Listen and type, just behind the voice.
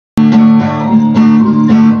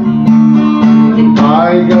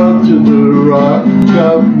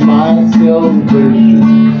salvation.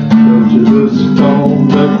 Go to the stone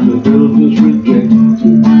that the builders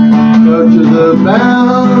rejected. Go to the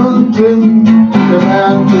mountain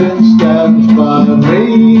stands by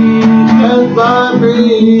me, stands by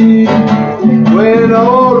me. When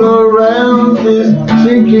all around is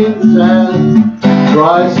sinking sand,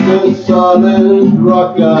 Christ the solid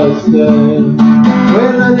rock I stand.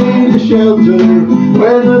 When I need a shelter,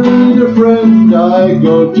 when I need a friend, I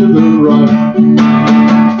go to the rock.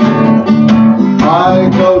 I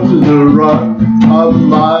go to the rock of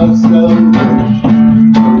my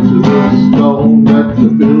salvation. Go to the stone that the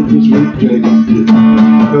builders rejected.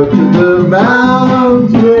 Go to the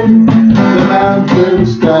mountain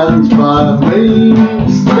stands by me,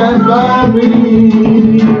 stand by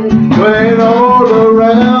me. When all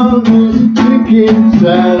around is sinking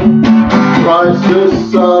sand, Christ the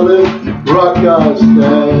solid rock I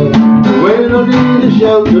stand. When I need a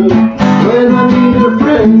shelter, when I need a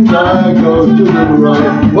friend, I go to the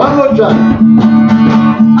rock. One more time.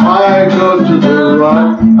 I go to the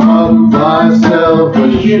rock of my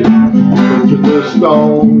salvation. Go to the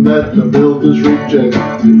stone that the builders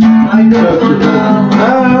rejected. I go to the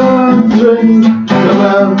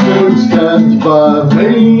mountain stands by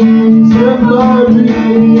me, stands by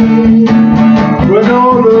me. When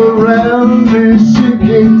all around is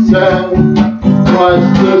sinking sand,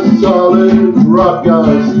 Christ the solid rock I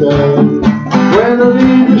stand. When I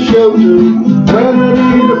need a shelter, when I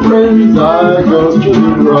need a friend, I go to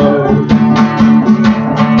the rock.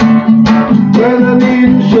 When I need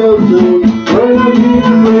a shelter, when I need a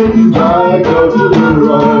friend, I go to the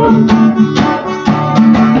rock.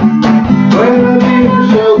 When I need a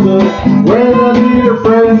shelter, when I need a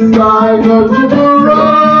friend, I go to the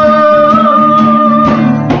rock.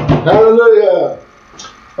 Hallelujah.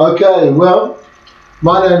 Okay, well,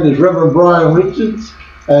 my name is Reverend Brian Richards,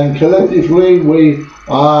 and collectively we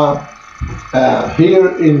are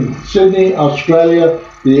here in Sydney, Australia,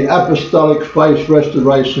 the Apostolic Faith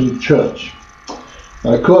Restoration Church.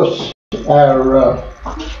 And of course, our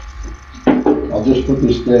I'll just put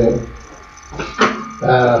this down.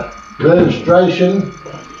 Registration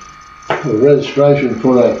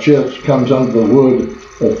for our church comes under the Word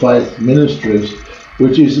of Faith Ministries,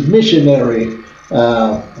 which is missionary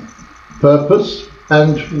purpose,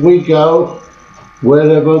 and we go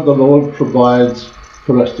wherever the Lord provides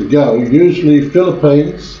for us to go, usually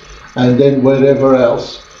Philippines, and then wherever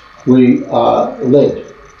else we are led.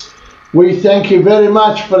 We thank you very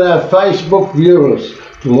much for our Facebook viewers.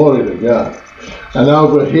 Glory to God. And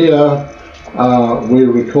over here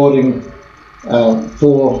we're recording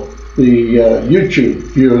for the YouTube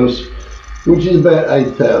viewers, which is about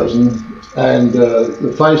 8,000, and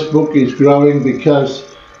the Facebook is growing because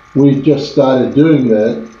we just started doing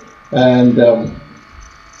that, and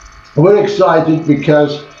we're excited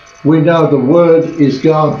because we know the word is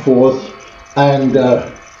going forth, and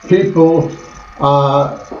people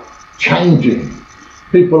are changing,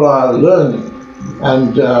 people are learning,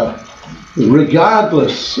 and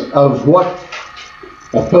regardless of what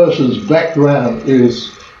a person's background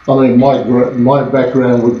is, I mean, my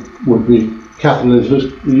background would be Catholic.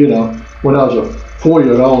 You know, when I was a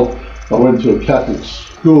 4-year-old, I went to a Catholic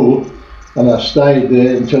school, and I stayed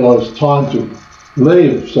there until I was time to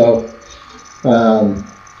leave. So,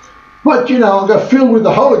 but you know, I got filled with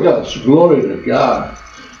the Holy Ghost. Glory to God.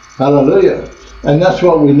 Hallelujah. And that's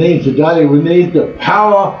what we need today. We need the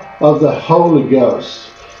power of the Holy Ghost.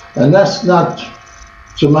 And that's not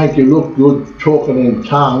to make you look good talking in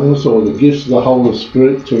tongues or the gifts of the Holy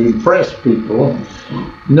Spirit to impress people.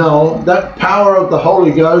 No, that power of the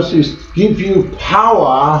Holy Ghost is to give you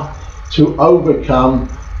power to overcome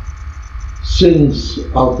sins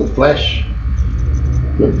of the flesh,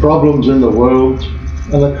 the problems in the world,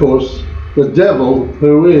 and of course the devil,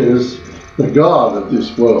 who is the God of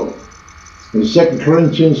this world. In 2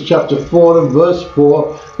 Corinthians chapter 4 and verse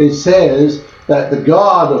 4, it says that the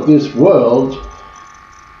God of this world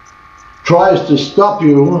tries to stop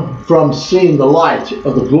you from seeing the light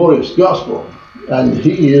of the glorious gospel, and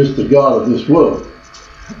he is the God of this world.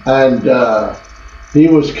 And he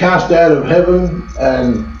was cast out of heaven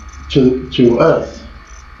and to earth,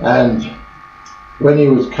 and when he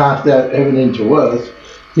was cast out of heaven into earth,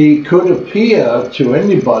 he could appear to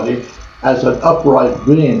anybody as an upright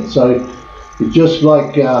being. So it's just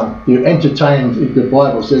like you entertain, the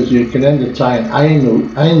Bible says you can entertain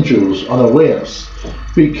angels unawares,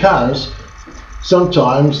 because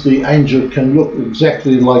sometimes the angel can look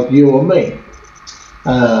exactly like you or me.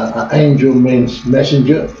 An angel means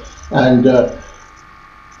messenger, and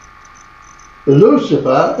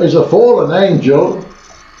Lucifer is a fallen angel.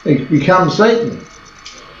 He becomes Satan.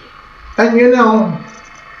 And you know,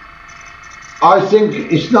 I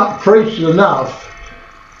think it's not preached enough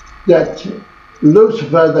that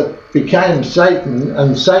Lucifer that became Satan,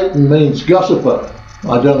 and Satan means gossiper.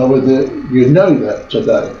 I don't know whether you know that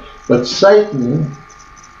today, but Satan,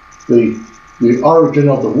 the origin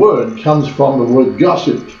of the word comes from the word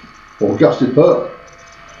gossip or gossiper.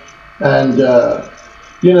 And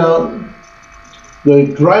you know,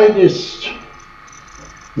 the greatest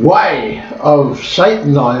way of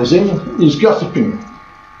Satanizing is gossiping.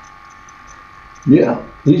 Yeah,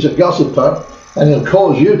 he's a gossiper, and he'll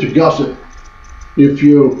cause you to gossip. If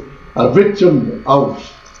you're a victim of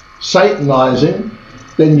Satanizing,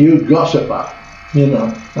 then you gossiper, you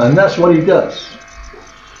know, and that's what he does.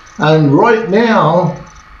 And right now,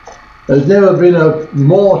 there's never been a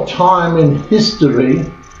more time in history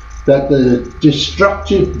that the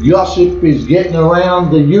destructive gossip is getting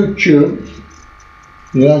around the YouTube.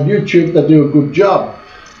 You know, YouTube, they do a good job,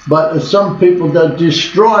 but there's some people that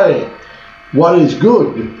destroy what is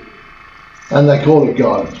good, and they call it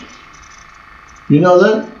God. You know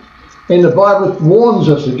that? And the Bible warns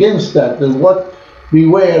us against that.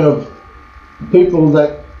 Beware of people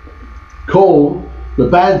that call the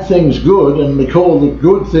bad things good and they call the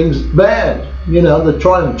good things bad. You know, they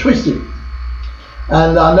try and twist it.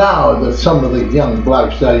 And I know that some of the young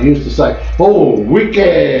blokes, they used to say, oh,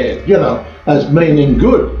 wicked, you know, as meaning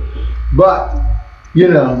good. But, you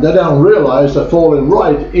know, they don't realise they're falling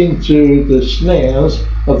right into the snares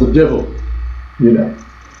of the devil, you know.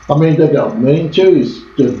 I mean, they don't mean to, it's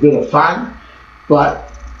just a bit of fun,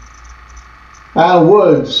 but our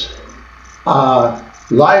words are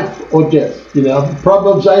life or death, you know.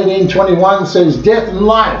 Proverbs 18:21 says, death and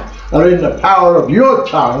life are in the power of your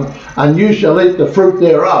tongue, and you shall eat the fruit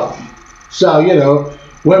thereof. So, you know,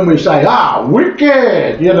 when we say,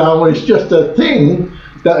 wicked, you know, it's just a thing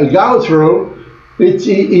that we go through.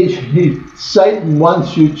 Satan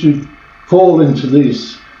wants you to fall into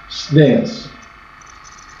these snares.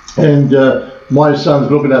 And my son's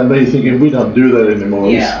looking at me thinking, we don't do that anymore.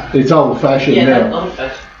 Yeah. It's old-fashioned now.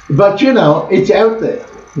 Old-fashioned. But, you know, it's out there,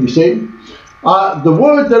 you see. The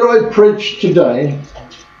word that I preach today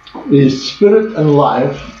is spirit and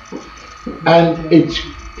life, and it's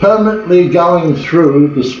permanently going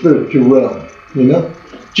through the spiritual realm, you know.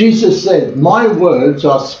 Jesus said, my words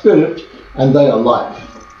are spirit and they are life,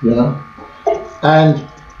 you know. And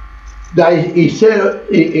he said,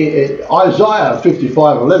 Isaiah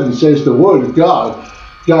 55:11 says, the word of God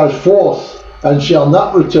goes forth and shall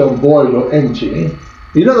not return void or empty.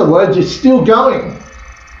 In other words, it's still going,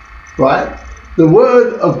 right? The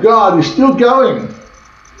word of God is still going.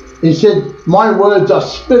 He said, my words are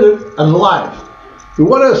spirit and life. But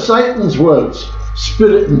what are Satan's words?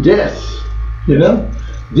 Spirit and death, you know.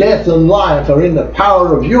 Death and life are in the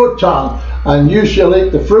power of your tongue, and you shall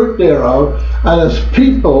eat the fruit thereof. And as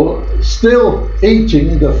people still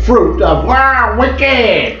eating the fruit of, wow,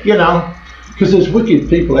 wicked, you know, because there's wicked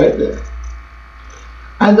people out there.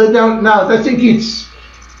 And they don't know, they think it's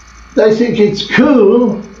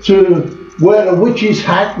cool to wear a witch's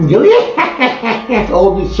hat and go, yeah,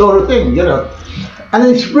 all this sort of thing, you know. And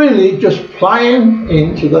it's really just playing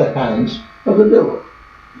into the hands of the devil.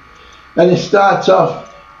 And it starts off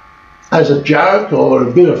as a joke or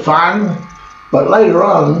a bit of fun, but later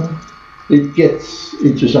on it gets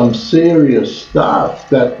into some serious stuff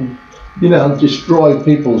that, you know, destroy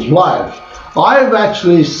people's lives. I've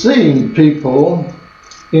actually seen people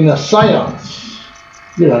in a seance,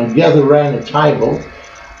 you know, gather around a table,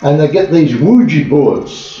 and they get these Ouija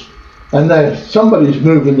boards, and somebody's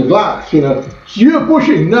moving the glass, you know, you're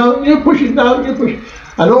pushing, no, you're pushing, no, you're pushing,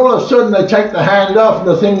 and all of a sudden they take the hand off and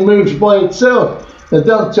the thing moves by itself. Now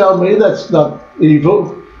don't tell me that's not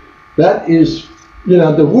evil. That is, you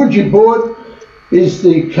know, the Ouija board is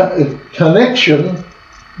the connection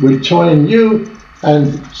between you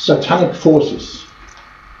and satanic forces.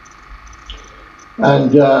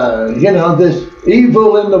 And, you know, there's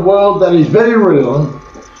evil in the world that is very real.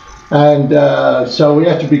 And so we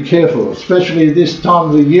have to be careful, especially this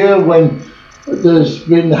time of the year when there's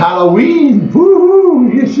been Halloween.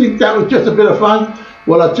 Woo-hoo! You think that was just a bit of fun?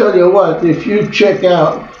 Well, I tell you what, if you check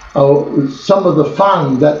out some of the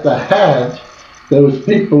fun that they had, there was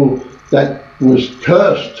people that was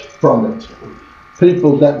cursed from it,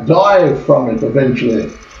 people that died from it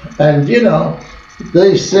eventually. And you know,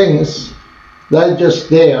 these things, they're just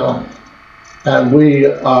there, and we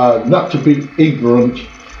are not to be ignorant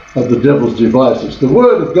of the devil's devices. The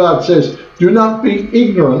word of God says, do not be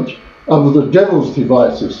ignorant of the devil's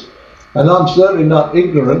devices. And I'm certainly not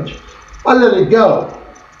ignorant. I let it go,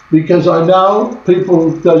 because I know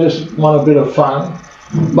people, they just want a bit of fun.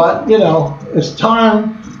 But, you know, it's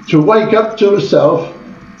time to wake up to yourself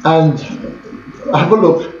and have a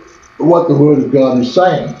look at what the Word of God is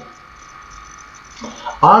saying.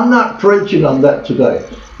 I'm not preaching on that today.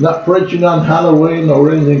 Not preaching on Halloween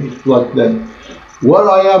or anything like that. What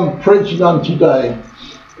I am preaching on today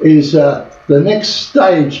is the next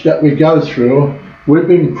stage that we go through. We've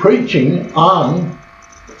been preaching on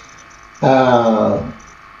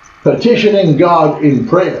petitioning God in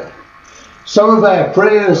prayer. Some of our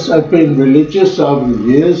prayers have been religious over the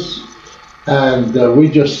years, and we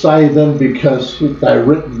just say them because they're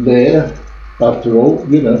written there. After all,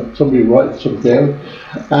 you know, somebody writes them down,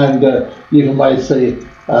 and you may say,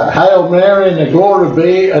 Hail Mary, and a glory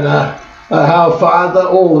be, and a Hail Father,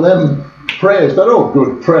 all of them prayers. They're all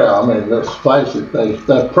good prayer. I mean, let's face it,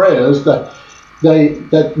 they're prayers that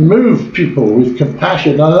move people with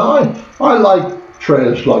compassion, and I like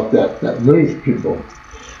prayers like that move people.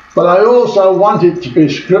 But I also want it to be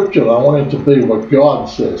scriptural. I want it to be what God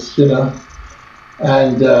says, you know.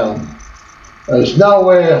 And there's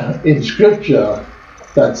nowhere in Scripture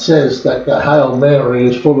that says that the Hail Mary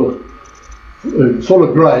is full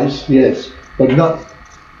of grace, yes, but not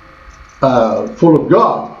full of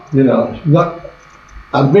God, you know, not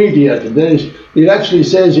a mediator. It actually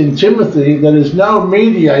says in Timothy that there's no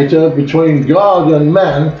mediator between God and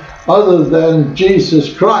man other than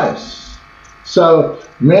Jesus Christ. So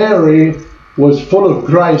Mary was full of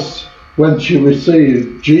grace when she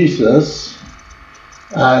received Jesus.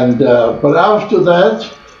 And but after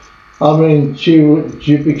that, I mean,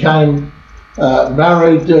 she became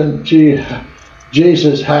married, and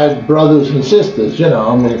Jesus had brothers and sisters, you know.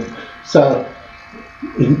 I mean, so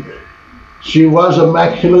she was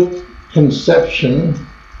immaculate conception.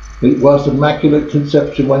 It was immaculate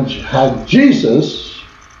conception when she had Jesus,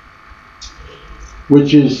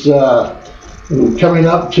 which is coming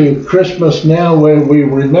up to Christmas now, where we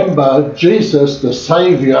remember Jesus, the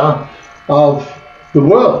Saviour of the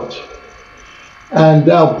world, and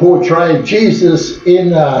they'll portray Jesus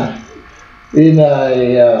in a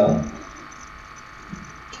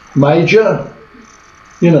manger,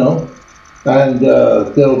 you know, and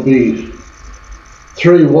there'll be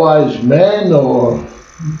 3 wise men or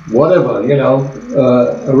whatever, you know,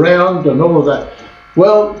 around and all of that.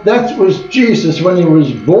 Well, that was Jesus when he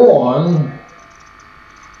was born,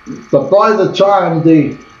 but by the time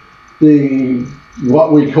the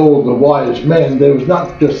what we call the wise men, there was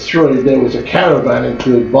not just 3, there was a caravan.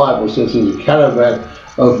 Into the Bible says there's a caravan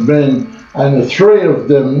of men, and the 3 of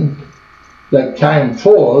them that came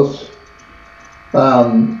forth,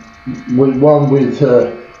 with one with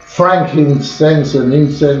frankincense and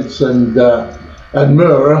incense and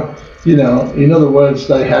myrrh, you know. In other words,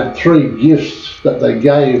 they had 3 gifts that they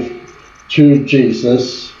gave to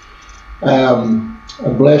Jesus, and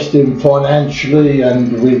blessed him financially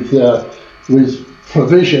and with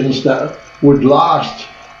provisions that would last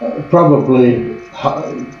probably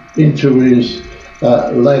into his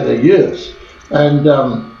later years. And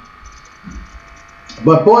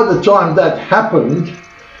but by the time that happened,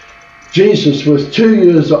 Jesus was 2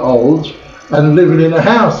 years old and living in a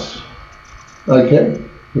house. Okay,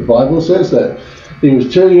 the Bible says that. He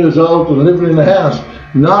was 2 years old and living in a house,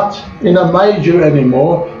 not in a manger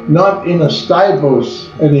anymore, not in a stables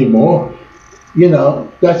anymore. You know,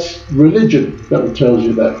 that's religion that tells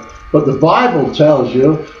you that. But the Bible tells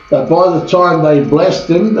you that by the time they blessed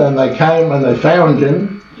him and they came and they found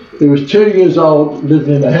him, he was 2 years old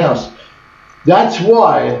living in a house. That's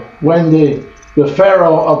why when the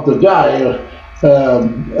Pharaoh of the day,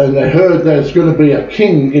 and they heard there's going to be a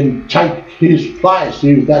king and take his place,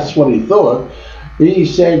 that's what he thought, he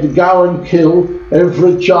said, go and kill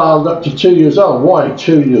every child up to 2 years old. Why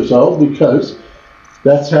 2 years old? Because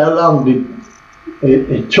that's how long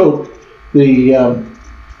it took the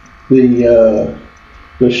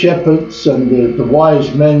shepherds and the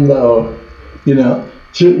wise men, you know,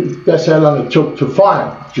 that's how long it took to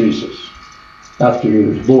find Jesus after he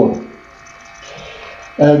was born.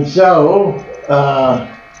 And so,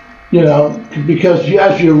 you know, because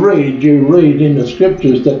as you read in the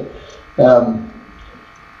scriptures that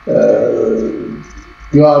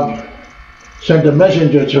God sent a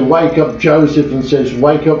messenger to wake up Joseph and says,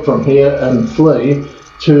 wake up from here and flee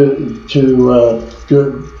to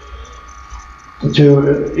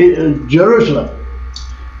Jerusalem.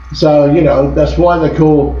 So, you know, that's why they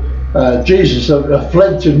call Jesus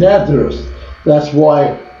fled to Nazareth. That's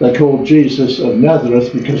why they call Jesus of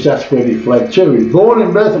Nazareth, because that's where he fled to. He was born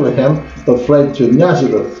in Bethlehem, but fled to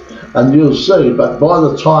Nazareth. And you'll see, but by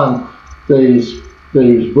the time he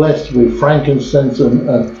was blessed with frankincense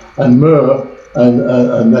and myrrh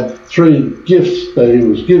and the 3 gifts that he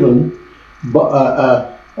was given,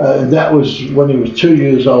 but that was when he was 2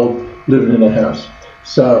 years old, living in a house.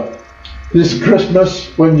 So this Christmas,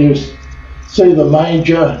 when you see the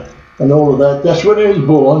manger and all of that, that's when he was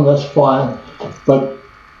born, that's fine. But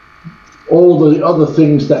all the other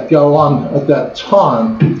things that go on at that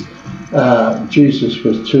time, Jesus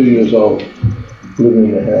was 2 years old, living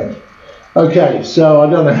in the house. Okay, so I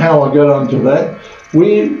don't know how I got onto that.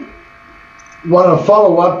 We want to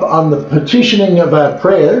follow up on the petitioning of our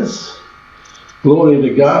prayers. Glory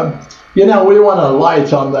to God. You know, we want a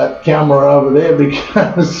light on that camera over there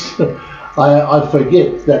because I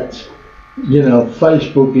forget that, you know,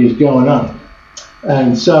 Facebook is going on.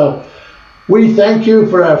 And so we thank you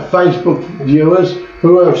for our Facebook viewers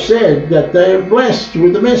who have said that they are blessed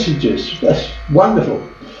with the messages. That's wonderful.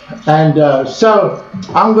 And so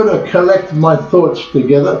I'm going to collect my thoughts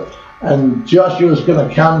together, and Joshua's going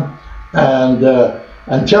to come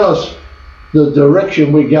and tell us the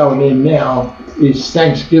direction we're going in now is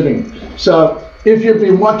Thanksgiving. So if you've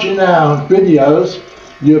been watching our videos,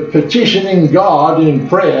 your petitioning God in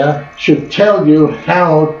prayer should tell you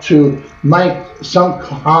how to make some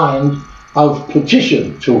kind of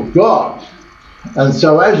petition to God. And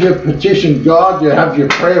so as you petition God, you have your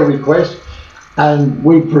prayer request, and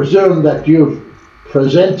we presume that you've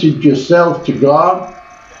presented yourself to God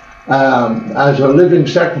as a living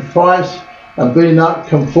sacrifice, and be not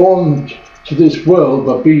conformed to this world,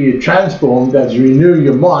 but be ye transformed as you renew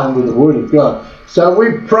your mind with the Word of God. So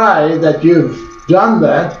we pray that you've done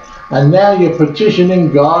that, and now you're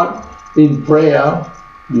petitioning God in prayer.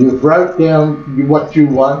 You've wrote down what you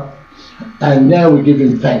want, and now we're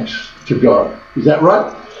giving thanks to God. Is that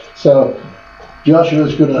right? So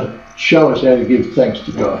Joshua's going to show us how to give thanks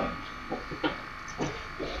to God.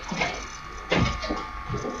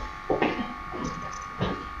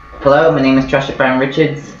 Hello, my name is Joshua Brown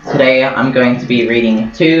Richards. Today I'm going to be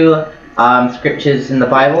reading two scriptures in the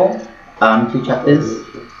Bible, 2 chapters.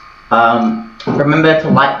 Remember to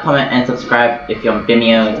like, comment and subscribe if you're on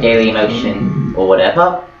Vimeo, Daily Motion or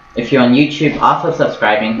whatever. If you're on YouTube, after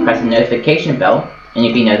subscribing, press the notification bell and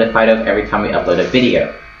you'll be notified of every time we upload a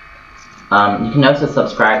video. You can also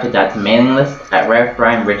subscribe to Dad's mailing list at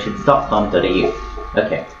revbrianrichards.com.au.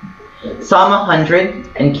 Okay. Psalm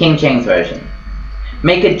 100 in King James Version.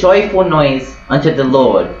 Make a joyful noise unto the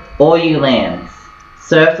Lord, all you lands.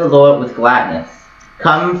 Serve the Lord with gladness.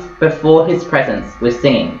 Come before his presence with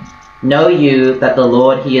singing. Know you that the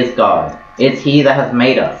Lord, he is God. It is he that hath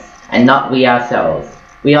made us, and not we ourselves.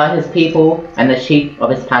 We are his people, and the sheep of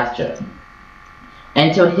his pasture.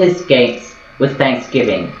 Enter his gates with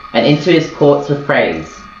thanksgiving, and into his courts with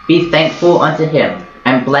praise. Be thankful unto him,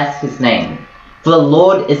 and bless his name. For the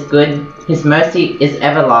Lord is good, his mercy is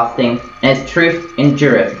everlasting, and his truth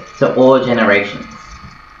endureth to all generations.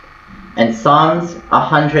 And Psalms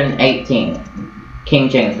 118, King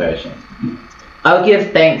James Version. I will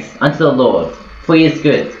give thanks unto the Lord, for he is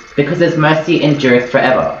good, because his mercy endureth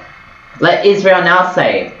forever. Let Israel now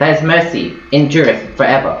say that his mercy endureth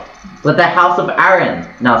forever. Let the house of Aaron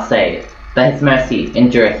now say that his mercy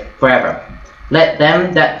endureth forever. Let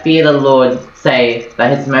them that fear the Lord say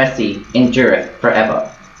that his mercy endureth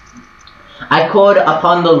forever. I called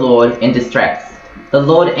upon the Lord in distress. The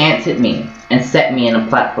Lord answered me and set me in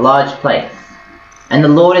a large place. And the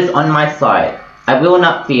Lord is on my side. I will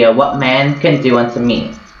not fear what man can do unto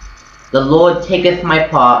me. The Lord taketh my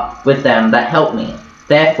part with them that help me.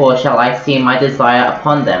 Therefore shall I see my desire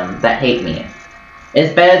upon them that hate me. It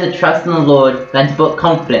is better to trust in the Lord than to put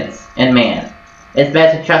confidence in man. It is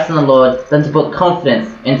better to trust in the Lord than to put confidence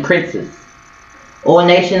in princes. All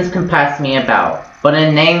nations compass me about, but in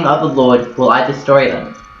the name of the Lord will I destroy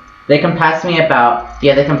them. They compass me about,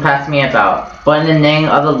 yea, they compass me about, but in the name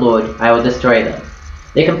of the Lord I will destroy them.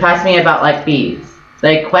 They compass me about like bees.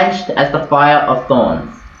 They are quenched as the fire of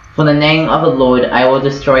thorns. For the name of the Lord I will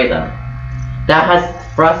destroy them. Thou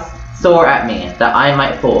hast thrust sore at me, that I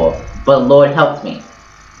might fall, but the Lord helped me.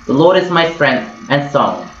 The Lord is my strength and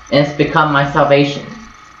song, and it's become my salvation.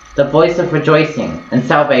 The voice of rejoicing and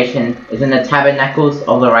salvation is in the tabernacles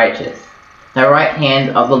of the righteous. The right hand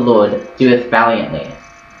of the Lord doeth valiantly.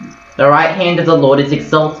 The right hand of the Lord is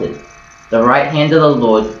exalted. The right hand of the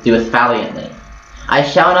Lord doeth valiantly. I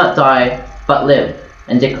shall not die, but live,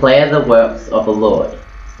 and declare the works of the Lord.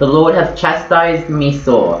 The Lord hath chastised me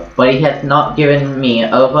sore, but he hath not given me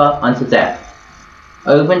over unto death.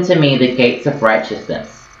 Open to me the gates of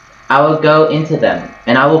righteousness. I will go into them,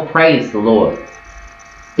 and I will praise the Lord.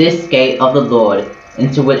 This gate of the Lord,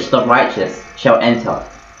 into which the righteous shall enter.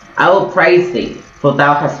 I will praise thee, for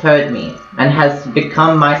thou hast heard me, and hast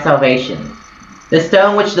become my salvation. The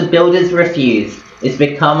stone which the builders refused is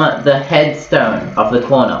become the headstone of the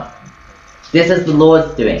corner. This is the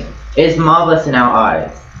Lord's doing. It is marvelous in our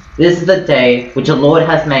eyes. This is the day which the Lord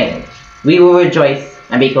has made. We will rejoice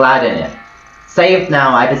and be glad in it. Save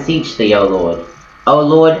now, I beseech thee, O Lord. O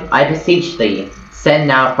Lord, I beseech thee, send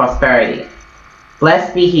now prosperity.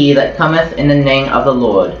 Blessed be he that cometh in the name of the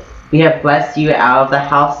Lord. We have blessed you out of the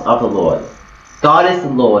house of the Lord. God is the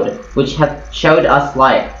Lord, which hath showed us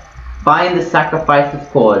light. Bind the sacrifice with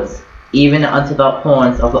cords, even unto the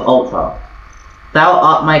horns of the altar. Thou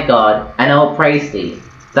art my God, and I will praise thee.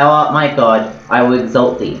 Thou art my God, I will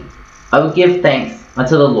exalt thee. I will give thanks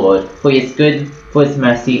unto the Lord, for he is good, for his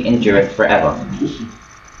mercy endureth forever.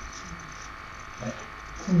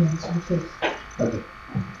 Okay.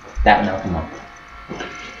 That one will come up.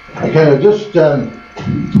 Okay, just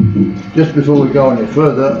before we go any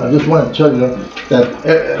further, I just want to tell you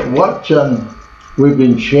that what we've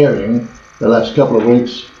been sharing the last couple of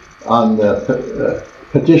weeks on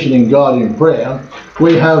petitioning God in prayer,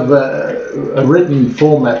 we have a written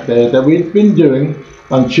format there that we've been doing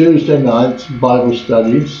on Tuesday nights Bible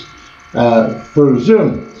studies through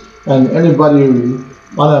Zoom. And anybody who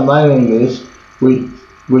on our mailing list, we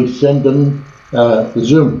send them the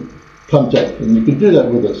Zoom contact, and you can do that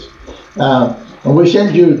with us. And we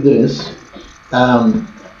send you this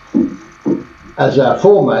as our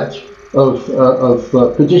format of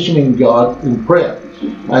petitioning God in prayer.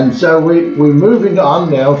 And so we're moving on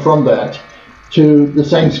now from that to the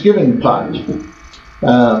Thanksgiving part.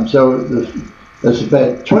 So there's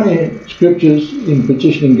about 20 scriptures in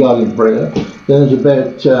petitioning God in prayer. Then there's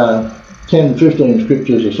about 10, 15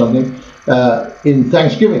 scriptures or something in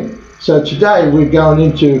Thanksgiving. So today we're going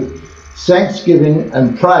into Thanksgiving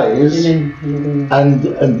and praise, and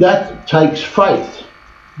that takes faith,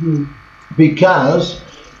 because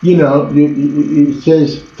it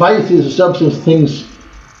says faith is a substance of things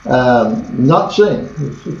not seen.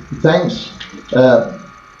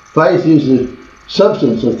 Faith is the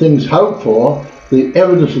substance of things hoped for, the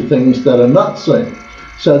evidence of things that are not seen.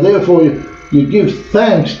 So therefore you give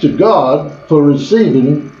thanks to God for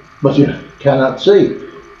receiving what you cannot see,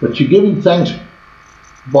 but you're giving thanks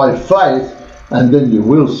by faith, and then you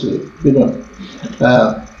will see it,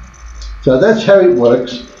 so that's how it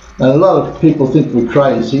works. And a lot of people think we're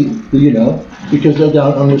crazy, because they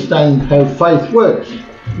don't understand how faith works.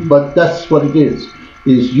 But that's what it is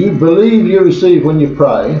you believe you receive when you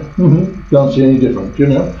pray. Don't see any different,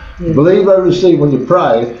 Yes. Believe I receive when you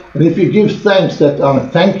pray, and if you give thanks that,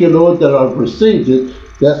 thank you Lord that I've received it,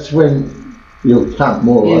 that's when you'll come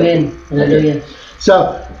more. Amen. Hallelujah. Okay.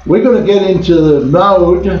 So we're going to get into the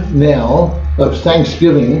mode now of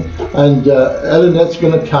Thanksgiving, and Elinette's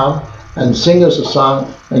going to come and sing us a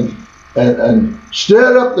song and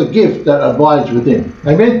stir up the gift that abides within.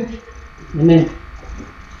 Amen? Amen.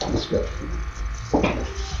 Let's go.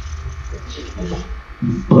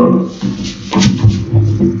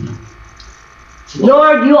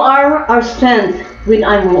 Lord, you are our strength when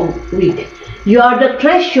I'm weak. You are the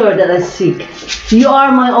treasure that I seek. You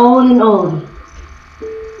are my all in all.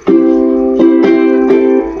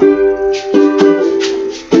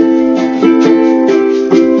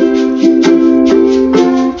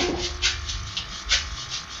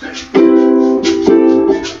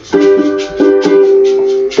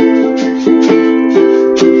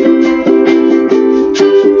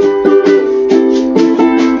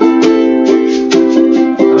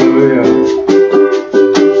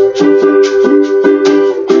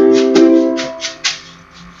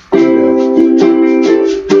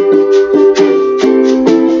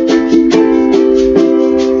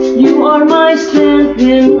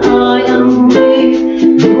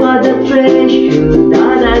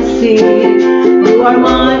 You are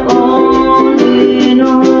my all in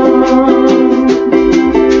all.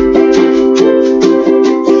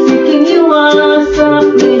 Seeking you as a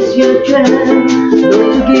place your strength.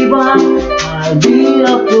 Not to give up, I'll be a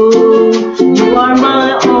fool. You are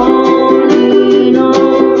my all in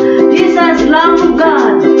all. Jesus, Lamb of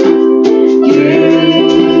God.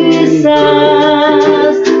 Jesus,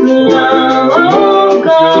 Lamb of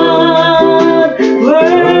God.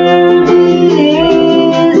 Worthy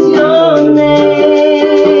is your name.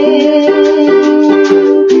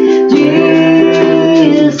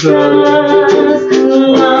 Jesus,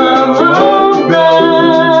 Lamb of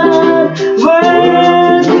God.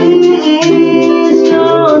 Worthy is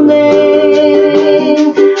your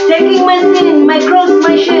name. Taking my sin, my cross,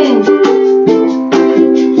 my shame.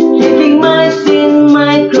 Taking my sin,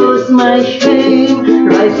 my cross, my shame.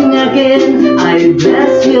 Rising again, I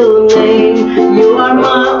bless your name. You are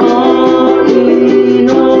my all in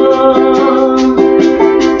all.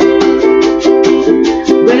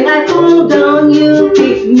 When I fall down, you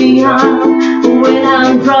pick me up. When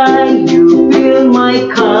I'm dry, you fill my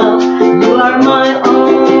cup. You are my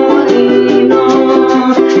all in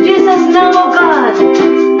all. Jesus,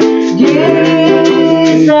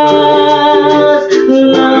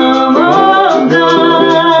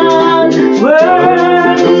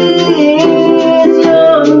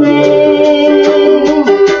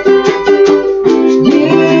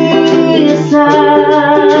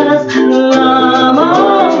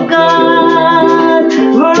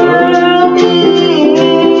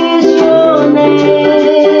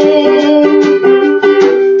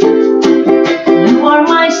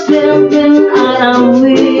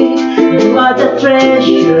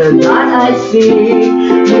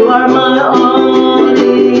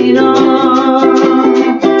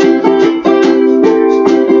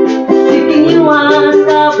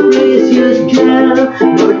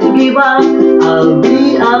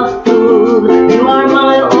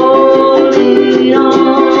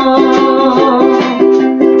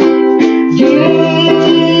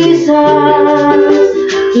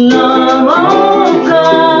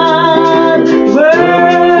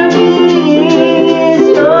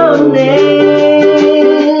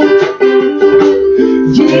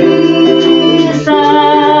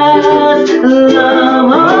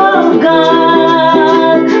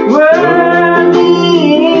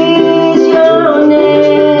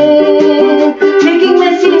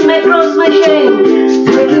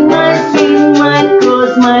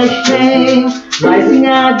 my shame. Rising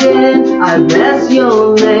again, I bless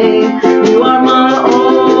your name. You are my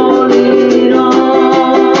all in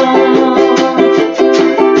all.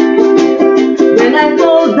 When I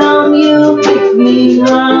fall down, you pick me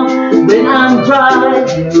up. When I'm dry,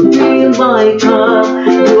 you fill my cup.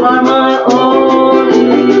 You are my all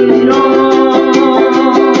in all.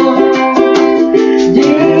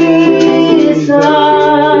 Jesus,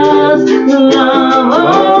 love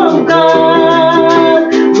of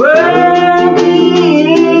God,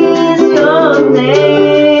 worthy is your name.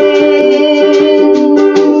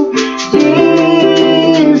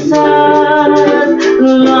 Jesus,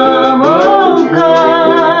 love of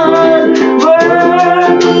God,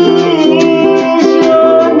 worthy is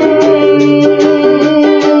your name.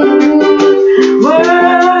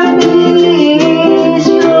 Worthy is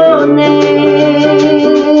your name.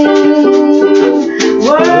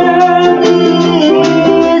 Worthy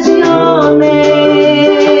is your name.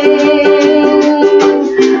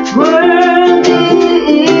 Worthy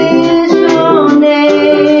is your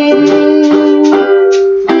name.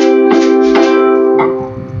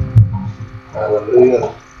 Hallelujah.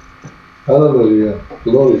 Hallelujah.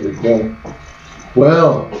 Glory to God.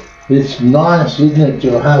 Well, it's nice, isn't it,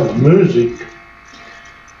 to have music.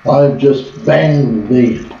 I've just banged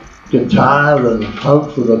the guitar and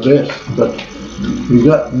hope for the best, but we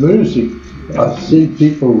got music. I see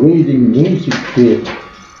people reading music here,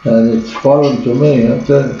 and it's foreign to me, I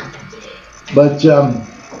tell you. But,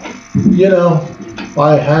 you know,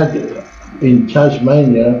 I had in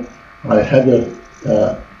Tasmania, I had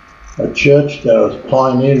a church that was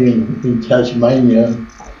pioneering in Tasmania,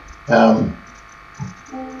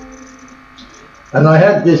 and I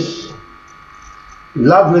had this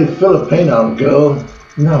lovely Filipino girl,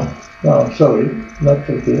 no, sorry, not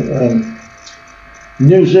Filipino,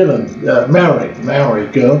 New Zealand, Maori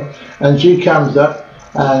girl, and she comes up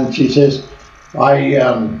and she says, I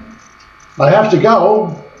have to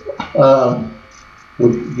go,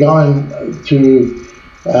 we're going to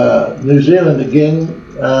New Zealand again,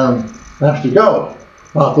 I have to go.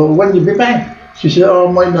 I thought, when you be back? She said, oh,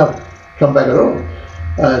 I might not come back at all.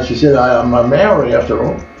 She said, I'm a Maori after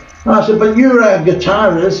all. And I said, but you're a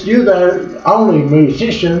guitarist, you're the only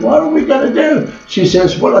musician, what are we going to do? She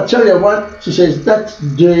says, well, I tell you what, she says, that's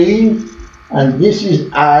D, and this is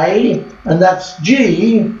A, and that's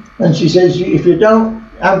G, and she says, if you don't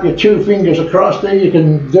have your two fingers across there, you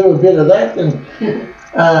can do a bit of that, and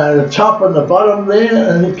the top and the bottom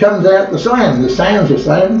there, and it comes out the same. The sound's the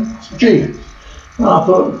same. It's G. And I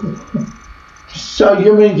thought, so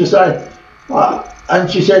you mean to say? And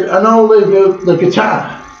she said, and I'll leave you the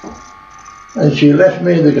guitar. And she left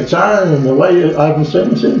me the guitar, and the way I haven't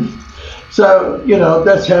seen it since. So you know,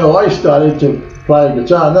 that's how I started to play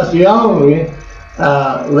guitar, and that's the only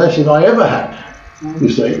lesson I ever had. You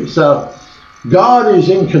see, so God is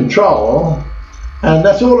in control, and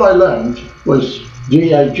that's all I learned was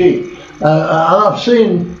G-A-G. And I've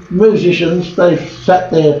seen musicians, they've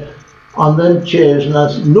sat there on them chairs and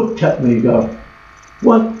they looked at me and go,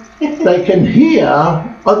 what? They can hear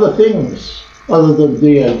other things other than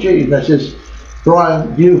D-A-G. And they says,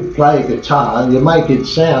 Brian, you play guitar and you make it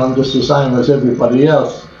sound just the same as everybody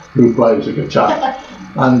else who plays the guitar.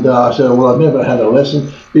 And I said, well, I've never had a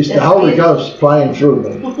lesson. It's the Holy Ghost playing through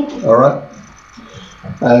me, all right?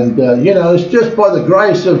 And, you know, it's just by the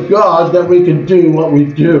grace of God that we can do what we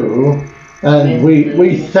do. And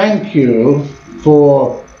we thank you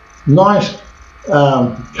for nice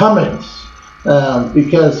comments,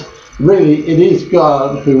 because really it is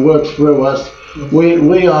God who works through us.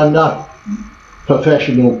 We are not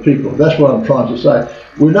professional people. That's what I'm trying to say.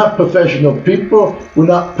 We're not professional people. We're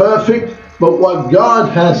not perfect. But what God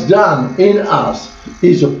has done in us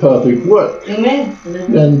is a perfect work. Amen.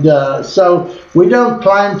 And so we don't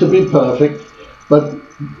claim to be perfect, but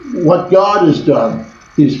what God has done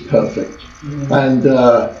is perfect. And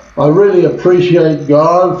I really appreciate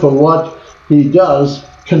God for what He does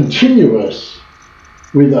continuous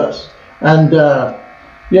with us. And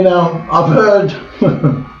you know, I've heard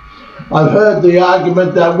I've heard the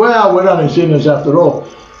argument that, well, we're only sinners after all.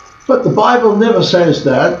 But the Bible never says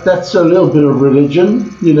that. That's a little bit of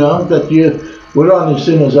religion, you know, that we're only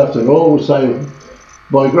sinners after all, we're saved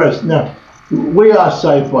by grace. Now, we are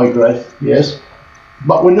saved by grace, yes,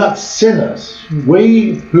 but we're not sinners.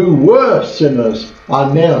 We who were sinners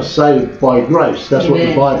are now saved by grace. That's what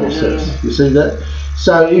the Bible says. You see that?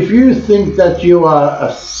 So if you think that you are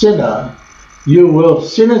a sinner, you will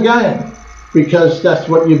sin again, because that's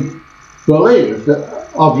what you believe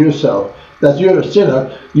of yourself, that you're a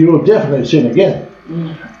sinner. You will definitely sin again.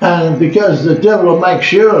 And because the devil will make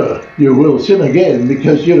sure you will sin again,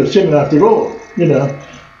 because you're a sinner after all, you know.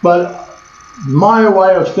 But my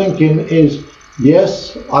way of thinking is,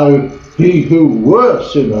 yes, he who were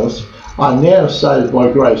sinners are now saved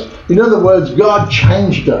by grace. In other words, God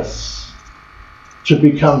changed us to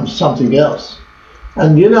become something else.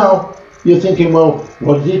 And you know, you're thinking, well,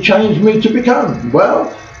 what did he change me to become?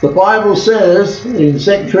 Well, the Bible says in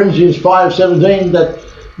 2 Corinthians 5:17 that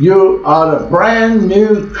you are a brand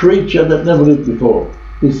new creature that never lived before.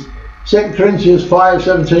 2 Corinthians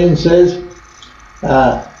 5:17 says,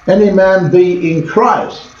 any man be in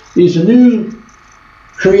Christ is a new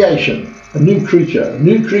creation, a new creature, a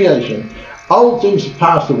new creation. Old things have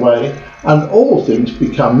passed away and all things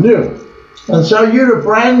become new. And so you're a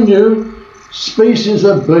brand new species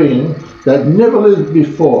of being that never lived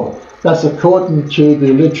before. That's according to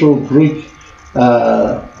the literal Greek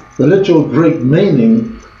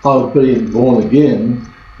meaning of being born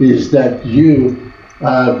again, is that you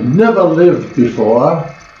have never lived before,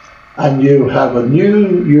 and you're a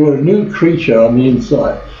new creature on the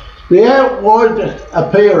inside. The outward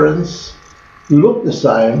appearance look the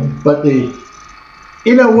same, but the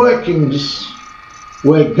inner workings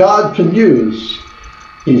where God can use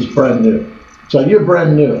is brand new. So you're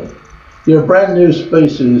brand new. You're a brand new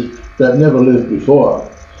species that never lived before.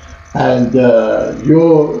 And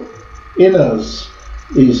your inners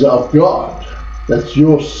is of God. That's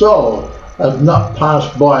your soul has not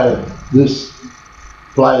passed by this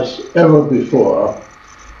place ever before.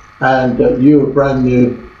 And you're brand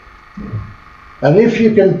new. And if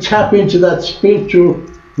you can tap into that spiritual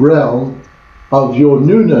realm of your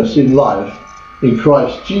newness in life in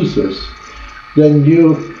Christ Jesus, then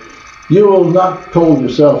you will not call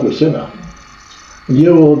yourself a sinner.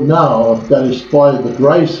 You will know that it's by the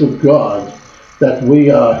grace of God that we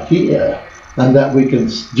are here and that we can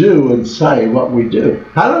do and say what we do.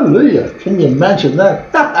 Hallelujah! Can you imagine that?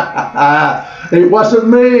 It wasn't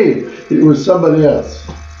me. It was somebody else.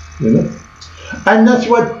 You know? And that's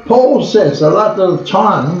what Paul says a lot of the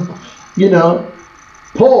time. You know,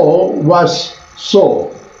 Paul was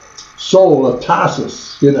Saul of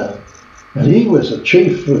Tarsus, you know. And he was a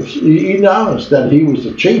chief of, he knows that he was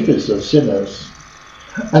the chiefest of sinners.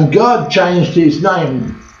 And God changed his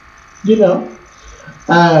name, you know.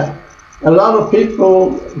 A lot of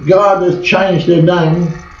people, God has changed their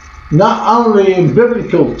name, not only in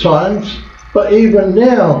biblical times, but even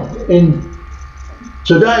now in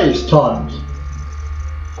today's times.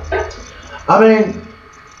 I mean,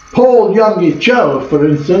 Paul Youngie Joe, for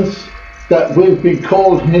instance, that we've been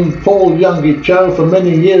called him Paul Youngie Joe for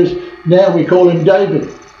many years, now we call him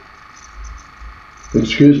David.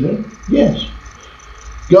 Excuse me? Yes.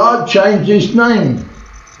 God changed his name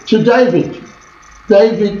to David.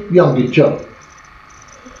 David Youngie Joe.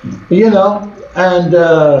 You know, and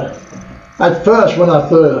at first when I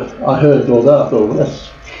heard all that, I thought, well, that's,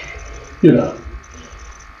 you know.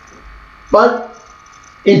 But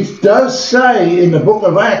it does say in the book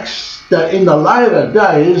of Acts that in the later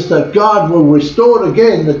days that God will restore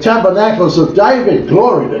again the tabernacles of David.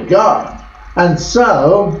 Glory to God. And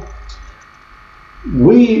so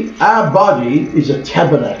our body is a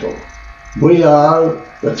tabernacle. We are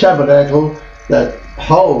the tabernacle that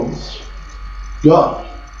holds God.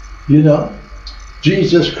 You know,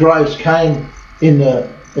 Jesus Christ came in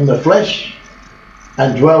the flesh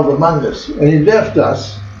and dwelled among us, and he left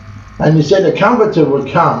us, and he said a comforter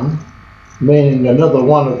would come, meaning another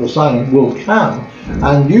one of the same will come,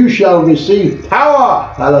 and you shall receive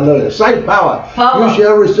power. Hallelujah. Say power. Power. You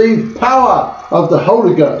shall receive power of the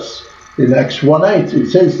Holy Ghost. In Acts 1:8 it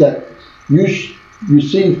says that you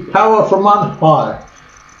receive power from on high.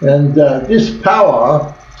 And this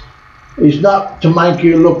power is not to make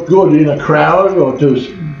you look good in a crowd or to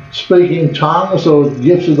speak in tongues or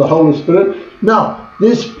gifts of the Holy Spirit. No,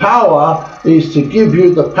 this power is to give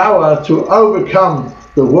you the power to overcome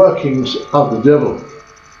the workings of the devil.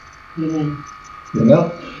 Mm-hmm. You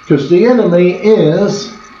know, because the enemy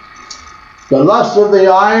is the lust of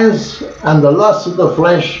the eyes and the lust of the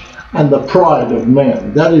flesh and the pride of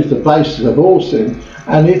man. That is the basis of all sin.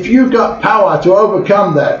 And if you've got power to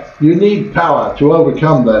overcome that, you need power to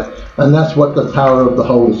overcome that. And that's what the power of the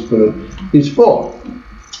Holy Spirit is for.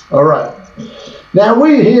 All right. Now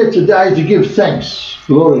we're here today to give thanks.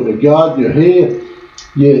 Glory to God. You're here.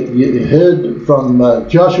 You heard from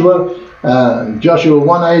Joshua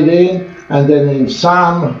 1:18, and then in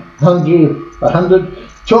Psalm 100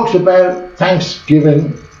 talks about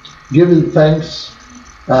thanksgiving, giving thanks.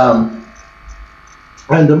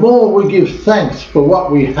 And the more we give thanks for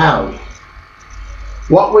what we have,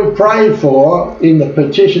 what we pray for in the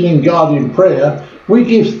petitioning God in prayer, we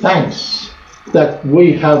give thanks that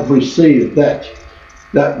we have received that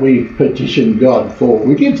we petition God for.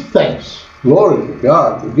 We give thanks. Glory to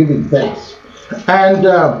God. We're giving thanks.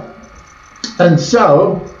 And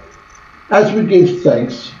so, as we give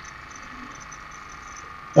thanks,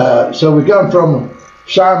 so we're going from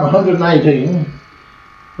Psalm 118,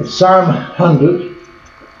 Psalm 100,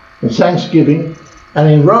 and Thanksgiving, and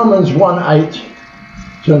in Romans 1:8,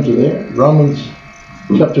 turn to there, Romans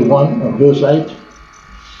chapter 1 and verse 8,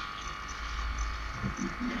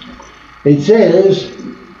 it says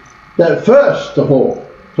that first of all,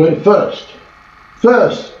 first,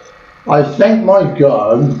 I thank my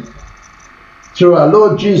God through our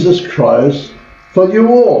Lord Jesus Christ for you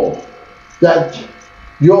all, that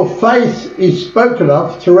your faith is spoken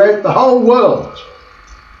of throughout the whole world.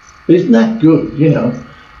 Isn't that good, you know,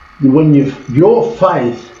 when your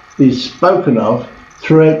faith is spoken of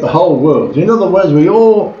throughout the whole world. In other words, we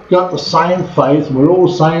all got the same faith, we're all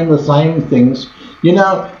saying the same things. You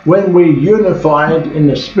know, when we're unified in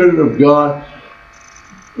the Spirit of God,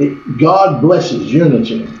 God blesses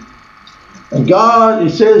unity. And God,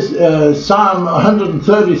 it says, Psalm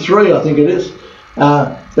 133, I think it is,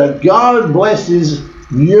 that God blesses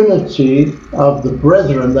unity of the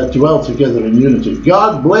brethren that dwell together in unity.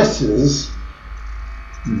 God blesses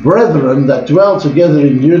brethren that dwell together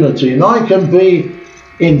in unity. And I can be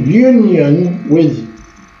in union with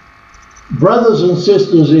brothers and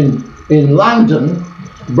sisters in London,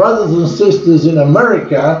 brothers and sisters in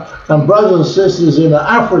America, and brothers and sisters in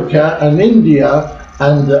Africa and India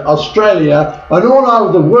and Australia and all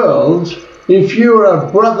over the world. If you're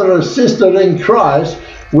a brother or sister in Christ,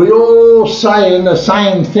 we're all saying the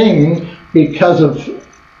same thing because of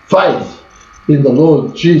faith in the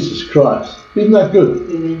Lord Jesus Christ. Isn't that good?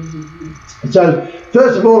 Mm-hmm. So,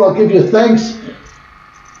 first of all, I'll give you thanks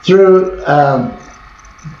through,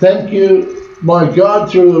 thank you, my God,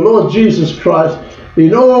 through the Lord Jesus Christ,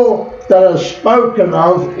 in all that is spoken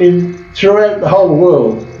of throughout the whole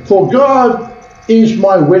world. For God is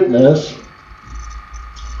my witness,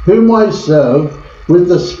 whom I serve with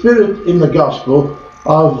the Spirit in the gospel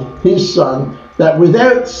of his Son, that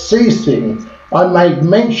without ceasing I make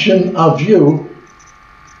mention of you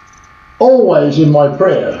always in my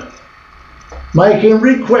prayer, making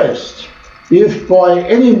request, if by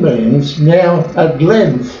any means now at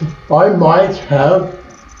length I might have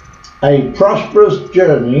a prosperous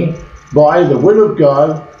journey by the will of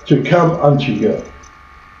God to come unto you.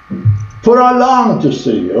 For I long to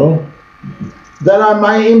see you, that I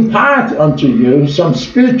may impart unto you some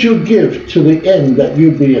spiritual gift to the end that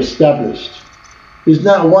you be established. Isn't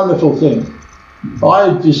that a wonderful thing?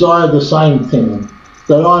 I desire the same thing,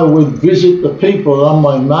 that I would visit the people on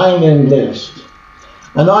my mailing list.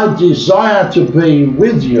 And I desire to be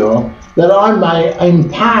with you, that I may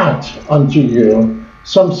impart unto you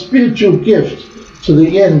some spiritual gift to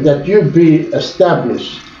the end that you be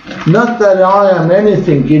established. Not that I am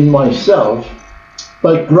anything in myself,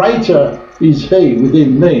 but greater is he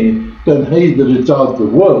within me than he that is of the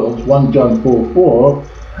world, 1 John 4:4,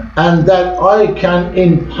 and that I can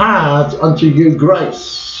impart unto you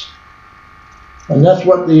grace. And that's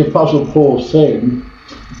what the Apostle Paul said,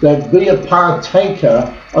 that be a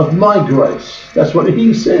partaker of my grace. That's what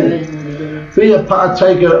he said. Be a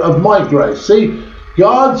partaker of my grace. See,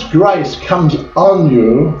 God's grace comes on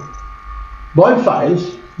you by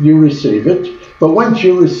faith. You receive it. But once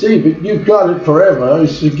you receive it, you've got it forever.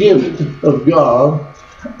 It's a gift of God.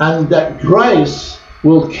 And that grace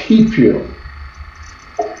will keep you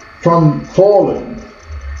from falling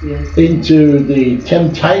into the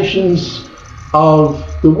temptations of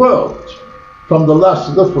the world, from the lust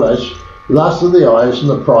of the flesh, lust of the eyes, and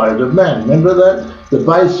the pride of man. Remember that? The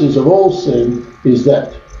basis of all sin is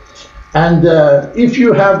that. And if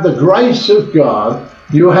you have the grace of God,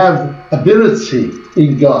 you have ability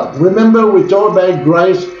in God. Remember, we talked about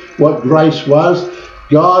grace, what grace was.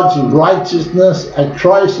 God's righteousness at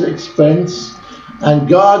Christ's expense, and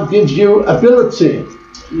God gives you ability,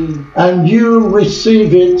 and you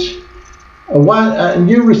receive it,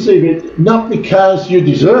 not because you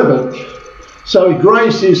deserve it. So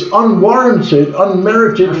grace is unwarranted,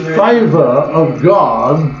 unmerited favour of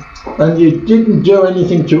God, and you didn't do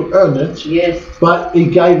anything to earn it. Yes. But he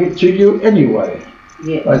gave it to you anyway.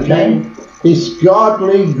 Yeah. Okay? It's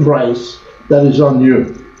godly grace that is on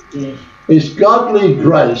you. Yes. It's godly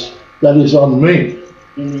grace that is on me.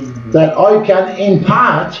 Amen. That I can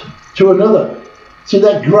impart to another. See,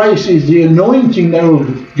 that grace is the anointing that will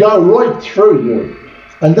go right through you.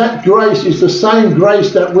 And that grace is the same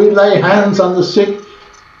grace that we lay hands on the sick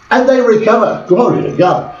and they recover. Glory to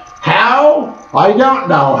God. How? I don't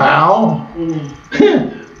know how.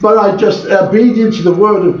 But I just obedient to the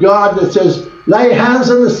word of God that says, lay hands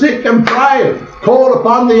on the sick and pray. Call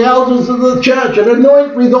upon the elders of the church and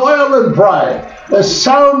anoint with oil and pray. There's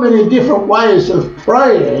so many different ways of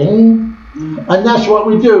praying, and that's what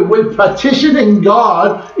we do. We're petitioning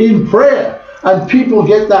God in prayer, and people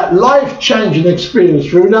get that life-changing experience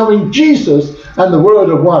through knowing Jesus and the Word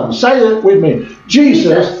are one. Say that with me.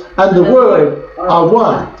 Jesus and the Word are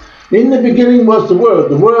one. In the beginning was the Word.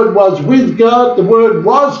 The Word was with God. The Word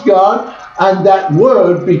was God. And that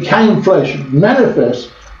Word became flesh,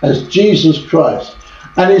 manifest as Jesus Christ.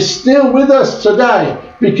 And is still with us today,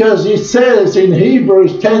 because it says in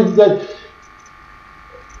Hebrews 10 that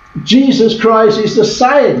Jesus Christ is the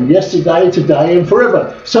same yesterday, today and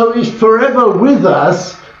forever. So he's forever with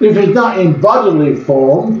us. If he's not in bodily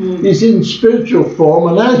form, he's in spiritual form.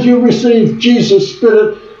 And as you receive Jesus'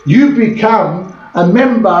 Spirit, you become a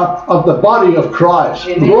member of the body of Christ.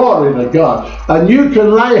 Amen. Glory to God. And you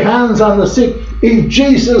can lay hands on the sick in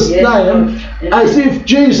Jesus' name, as if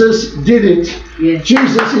Jesus did it. Yes.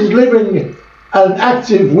 Jesus is living and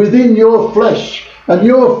active within your flesh, and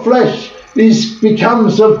your flesh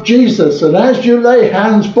becomes of Jesus. And as you lay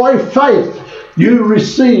hands by faith, you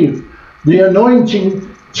receive the anointing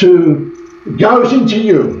to goes into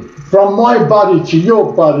you from my body to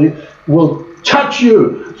your body, will touch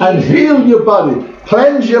you and heal your body,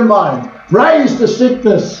 cleanse your mind, raise the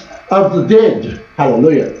sickness of the dead.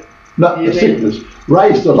 Hallelujah. Not the sickness,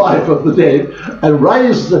 raise the life of the dead, and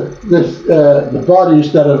raise the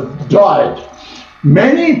bodies that have died.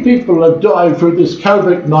 Many people have died through this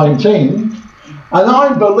COVID-19, and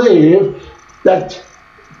I believe that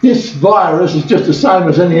this virus is just the same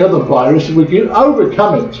as any other virus. We can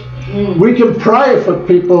overcome it. We can pray for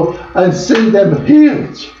people and see them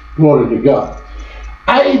healed. Glory to God.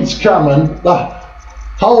 AIDS coming, the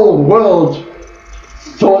whole world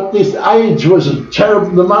thought this AIDS was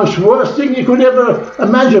the most worst thing you could ever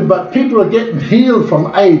imagine, but people are getting healed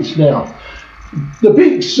from AIDS now. The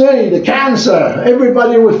big C, the cancer,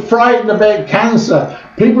 everybody was frightened about cancer.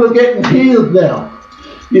 People are getting healed now.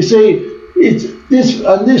 You see,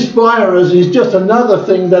 this virus is just another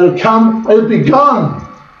thing that'll come and be gone.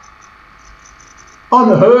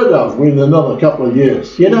 Unheard of in another couple of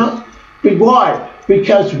years, you know? Why?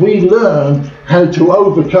 Because we learn how to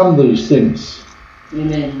overcome these things.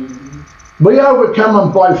 Amen. We overcome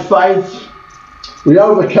them by faith. We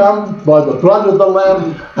overcome by the blood of the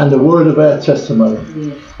Lamb and the word of our testimony.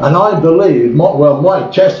 Yes. And I believe, my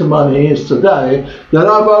testimony is today that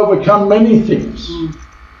I've overcome many things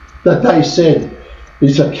that they said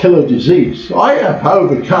is a killer disease. I have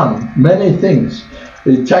overcome many things.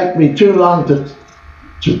 It'd take me too long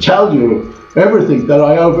to tell you everything that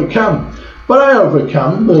I overcome. But I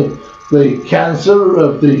overcome the cancer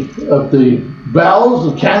of the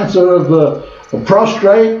bowels, the cancer of the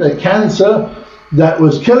prostate, the cancer that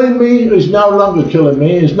was killing me is no longer killing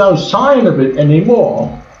me. There's no sign of it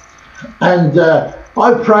anymore. And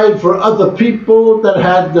I prayed for other people that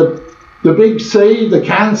had the big C, the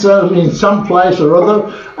cancer in some place or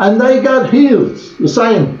other, and they got healed. The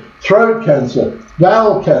same throat cancer,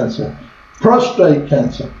 bowel cancer, prostate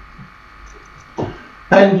cancer.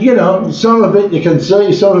 And you know, some of it you can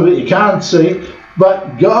see, some of it you can't see,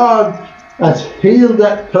 but God has healed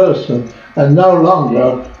that person, and no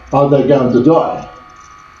longer are they going to die,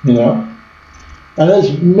 you know. And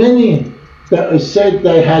there's many that have said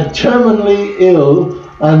they had terminally ill,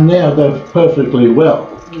 and now they're perfectly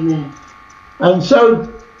well. Amen. And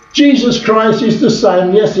so Jesus Christ is the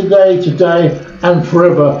same yesterday, today, and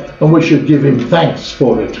forever, and we should give him thanks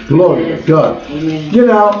for it. Glory to God. Amen. You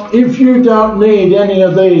know, if you don't need any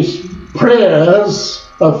of these prayers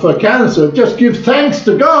for cancer, just give thanks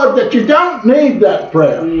to God that you don't need that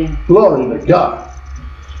prayer. Amen. Glory to God.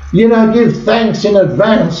 You know, give thanks in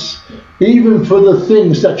advance, even for the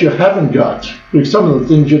things that you haven't got, because some of the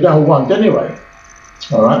things you don't want anyway.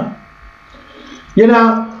 All right? You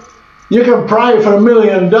know, you can pray for $1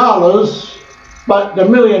 million, but the $1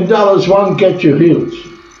 million won't get you healed.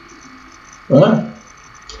 Huh?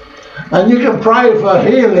 And you can pray for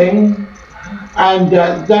healing, and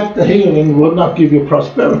that the healing will not give you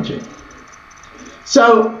prosperity.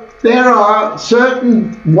 So there are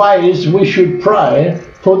certain ways we should pray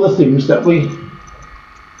for the things that we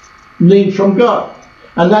need from God.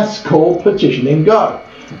 And that's called petitioning God.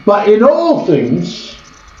 But in all things,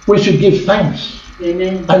 we should give thanks.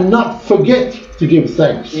 Amen. And not forget to give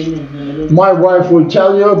thanks. Amen. My wife will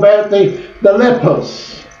tell you about the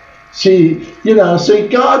lepers.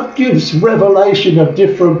 God gives revelation of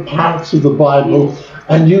different parts of the Bible,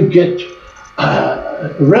 and you get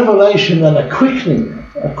revelation and a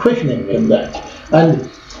quickening in that. And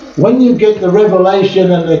when you get the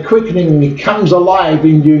revelation and the quickening, it comes alive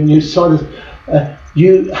in you, and you sort of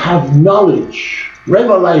you have knowledge,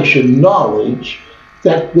 revelation knowledge,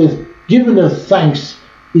 that the giving of thanks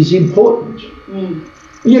is important.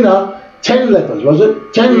 You know, 10 lepers, was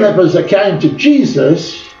it? 10 lepers that came to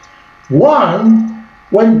Jesus, one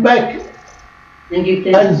went back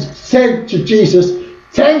and said to Jesus,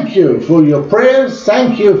 thank you for your prayers,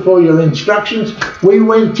 thank you for your instructions. We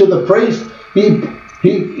went to the priest,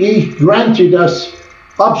 he granted us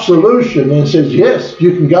absolution and says, yes,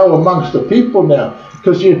 you can go amongst the people now.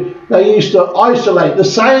 Because they used to isolate, the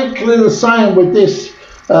same with this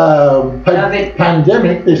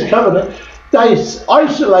pandemic, this covenant, they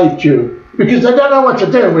isolate you because they don't know what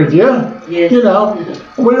to do with you. Yes. You know,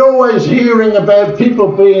 we're always hearing about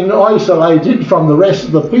people being isolated from the rest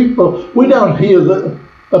of the people. We don't hear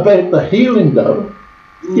about the healing though.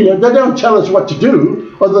 You know, they don't tell us what to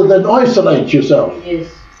do other than isolate yourself.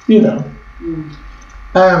 Yes. You know.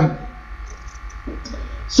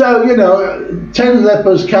 So, you know, 10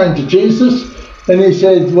 lepers came to Jesus and he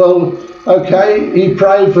said, well, okay, he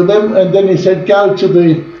prayed for them and then he said, go to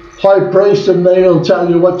the high priest and he'll tell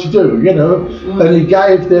you what to do, you know. And he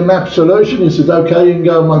gave them absolution. He said, okay, you can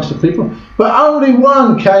go amongst the people. But only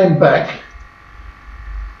one came back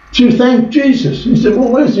to thank Jesus. He said,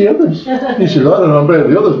 well, where's the others? He said, I don't know about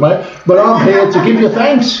the others, mate, but I'm here to give you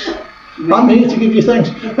thanks. I'm here to give you thanks.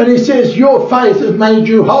 And he says, your faith has made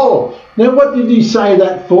you whole. Now, what did he say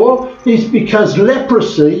that for? It's because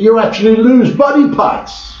leprosy, you actually lose body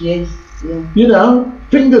parts. Yes. Yeah. You know,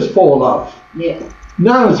 fingers fall off. Yeah.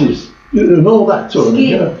 Noses, and all that sort of thing.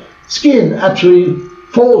 You know. Skin actually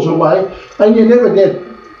falls away, and you never get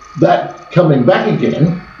that coming back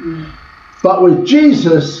again. But with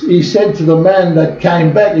Jesus, he said to the man that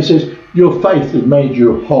came back, he says, your faith has made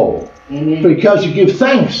you whole. Amen. Because you give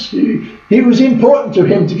thanks. It was important to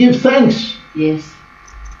him to give thanks. Yes.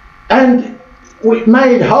 And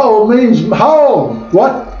made whole means whole.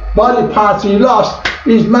 What body parts he lost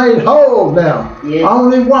is made whole now. Yes.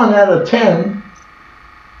 Only 1 out of 10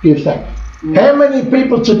 give thanks. How many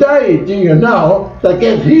people today do you know that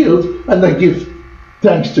get healed and they give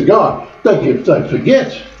thanks to God? They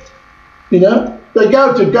forget. You know, they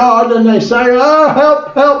go to God and they say, oh,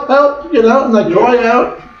 help, help, help, you know, and they cry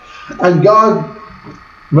out. And God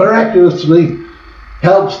miraculously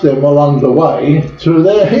helps them along the way through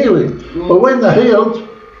their healing. But when they're healed,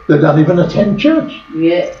 they don't even attend church.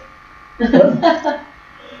 Yeah.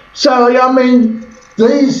 So, I mean,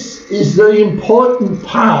 this is the important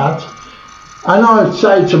part. And I would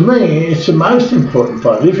say to me, it's the most important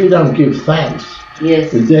part. If you don't give thanks,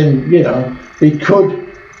 yes, then, you know, it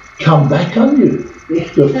could come back on you.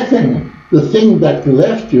 The thing that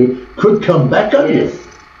left you could come back on you.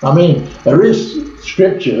 I mean, there is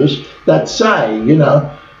scriptures that say, you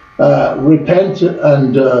know, repent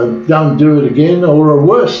and don't do it again, or a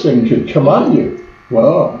worse thing could come on you.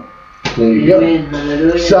 Well, there you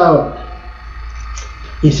go. So,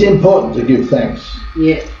 it's important to give thanks.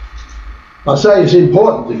 Yeah. I say it's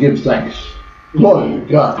important to give thanks. Glory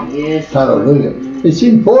to God. Yes. Hallelujah. It's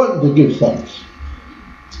important to give thanks.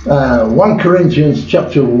 1 Corinthians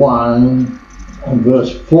chapter 1 and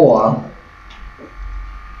verse 4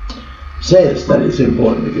 says that it's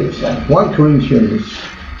important to give thanks. 1 Corinthians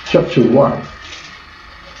chapter 1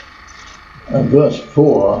 and verse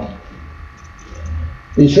 4,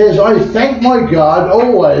 he says, I thank my God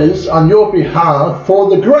always on your behalf for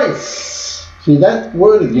the grace, see that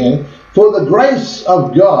word again, for the grace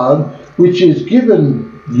of God which is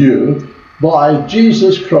given you by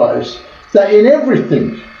Jesus Christ, that in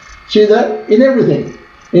everything, see that? In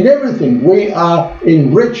everything we are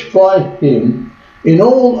enriched by him in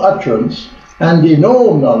all utterance and in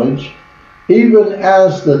all knowledge, even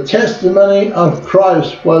as the testimony of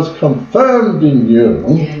Christ was confirmed in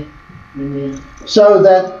you, so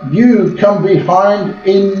that you come behind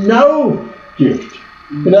in no gift.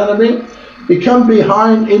 You know what I mean? You come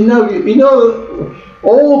behind in no gift. You know,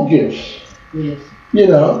 all gifts. Yes. You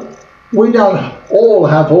know, we don't all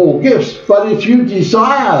have all gifts, but if you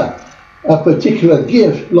desire a particular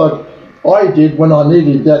gift, like I did when I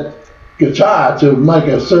needed that guitar to make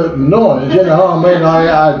a certain noise, you know, I mean,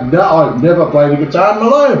 I've never played a guitar in my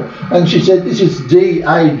life. And she said, this is D,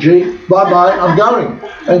 A, G, bye-bye, I'm going.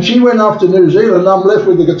 And she went off to New Zealand, I'm left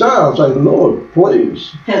with the guitar. I say, Lord,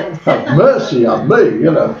 please, have mercy on me,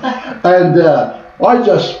 you know. And I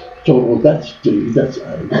just thought, well, that's D, that's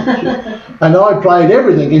A, that's G. And I played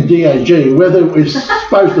everything in D, A, G, whether it was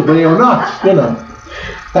supposed to be or not, you know.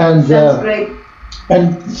 And sounds great.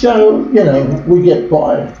 and so, you know, we get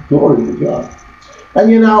by, glory to God. And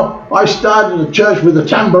you know, I started a church with a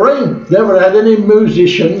tambourine. Never had any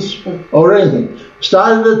musicians or anything.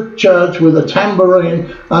 Started a church with a tambourine,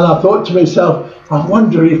 and I thought to myself, I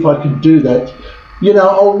wonder if I could do that. You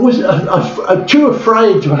know, I'm too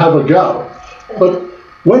afraid to have a go. But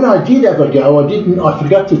when I did have a go, I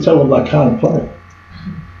forgot to tell them I can't play.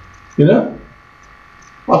 You know?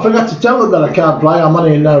 I forgot to tell them that I can't play, I'm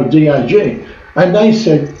only no DAG. And they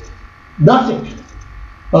said, nothing.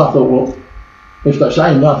 And I thought, well, if they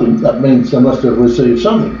say nothing, that means they must have received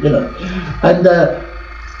something, you know. And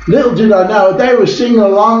little did I know, they were singing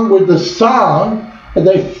along with the song, and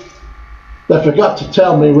they forgot to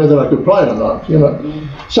tell me whether I could play or not, you know.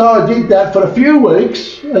 So I did that for a few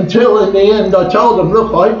weeks, until in the end I told them,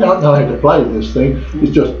 look, I don't know how to play this thing,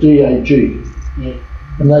 it's just DAG. Yeah.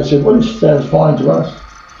 And they said, well, it sounds fine to us.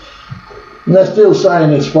 And they're still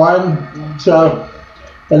saying it's fine. So,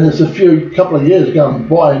 and it's a couple of years gone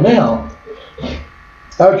by now.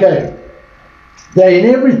 Okay, that in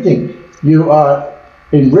everything you are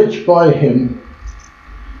enriched by him.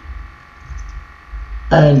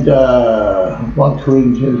 And 1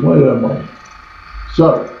 Corinthians, where am I?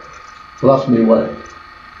 Sorry, lost me way.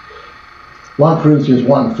 1 Corinthians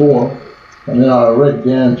 1:4, and then I read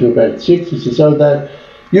down to about 6. It says, so that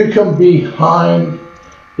you come behind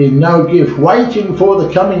in no gift, waiting for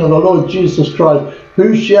the coming of the Lord Jesus Christ,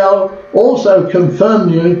 who shall also confirm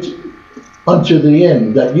you unto the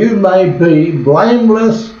end, that you may be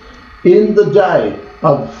blameless in the day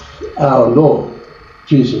of our Lord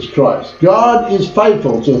Jesus Christ. God is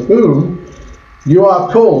faithful, to whom you are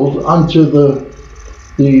called unto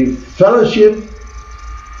the fellowship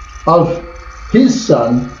of his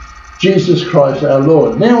Son, Jesus Christ our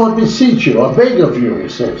Lord. Now I beseech you, I beg of you, he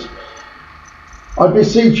says. I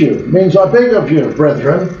beseech you, means I beg of you,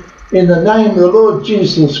 brethren, in the name of the Lord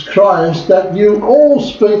Jesus Christ, that you all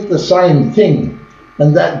speak the same thing,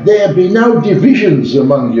 and that there be no divisions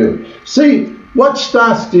among you. See, what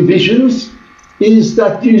starts divisions is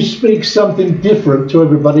that you speak something different to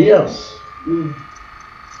everybody else.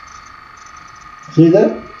 See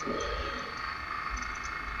that?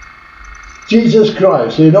 Jesus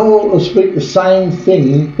Christ, in all speak the same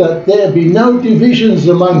thing, that there be no divisions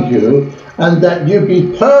among you, and that you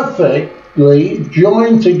be perfectly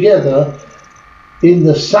joined together in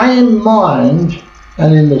the same mind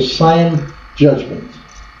and in the same judgment.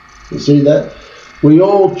 You see that? We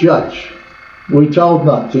all judge. We're told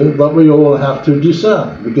not to, but we all have to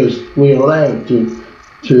discern, because we're allowed to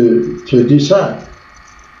discern.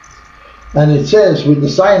 And it says, with the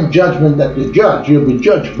same judgment that you judge, you'll be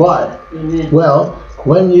judged by. Amen. Well,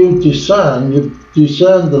 when you discern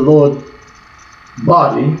the Lord's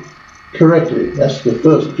body correctly. That's the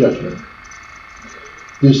first judgment.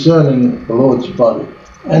 Discerning the Lord's body.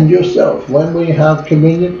 And yourself. When we have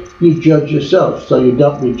communion, you judge yourself, so you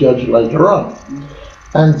don't be judged later on.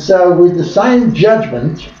 And so with the same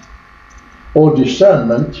judgment or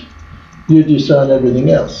discernment, you discern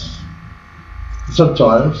everything else.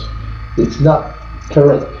 Sometimes it's not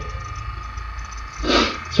correct.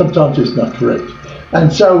 Sometimes it's not correct.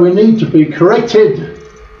 And so we need to be corrected.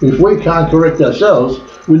 If we can't correct ourselves,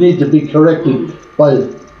 we need to be corrected by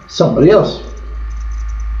somebody else.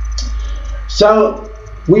 So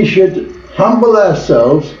we should humble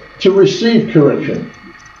ourselves to receive correction.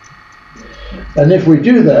 And if we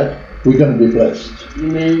do that, we're going to be blessed.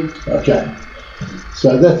 Amen. Okay.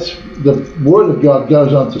 So that's, the Word of God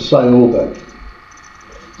goes on to say all that.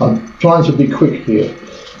 I'm trying to be quick here.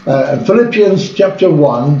 Philippians chapter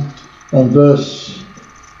 1 and verse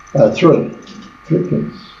 3.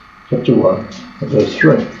 Philippians chapter 1 and verse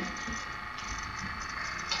 3.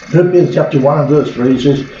 Philippians chapter 1 and verse 3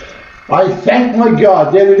 says, I thank my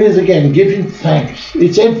God, there it is again, giving thanks.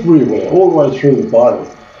 It's everywhere, all the way through the Bible.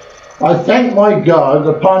 I thank my God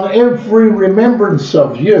upon every remembrance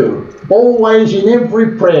of you, always in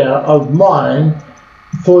every prayer of mine,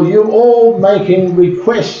 for you all making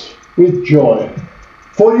requests with joy,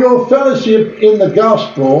 for your fellowship in the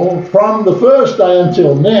gospel from the first day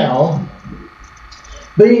until now,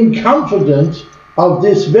 being confident of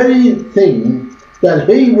this very thing, that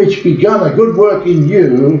he which begun a good work in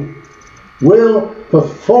you will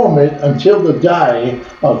perform it until the day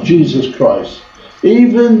of Jesus Christ.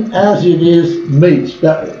 Even as it is meet.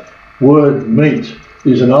 That word meet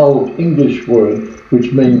is an old English word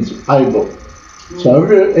which means able. So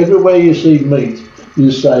everywhere you see meet,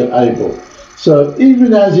 you say able. So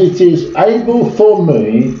even as it is able for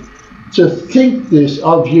me to think this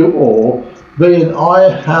of you all, being I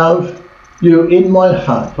have you in my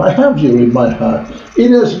heart. I have you in my heart.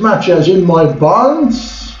 Inasmuch as in my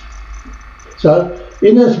bonds. So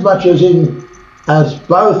inasmuch as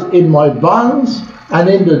both in my bonds and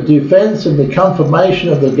in the defense and the confirmation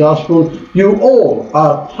of the gospel, you all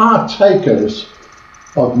are partakers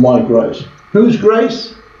of my grace. Whose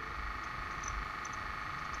grace?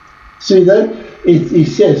 See that? He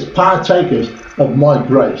says partakers of my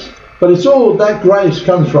grace. But it's all, that grace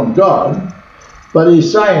comes from God, but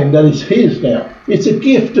he's saying that it's his now. It's a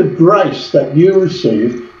gift of grace that you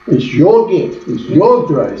receive. It's your gift. It's your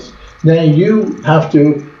grace. Now you have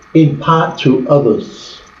to impart to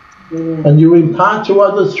others. And you impart to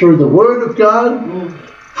others through the word of God,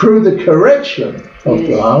 through the correction of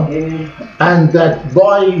God, and that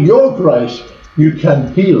by your grace you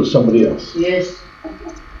can heal somebody else. Yes.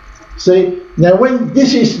 See, now when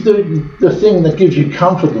this is the thing that gives you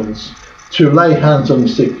confidence to lay hands on the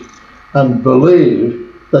sick and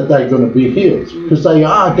believe that they're going to be healed, because they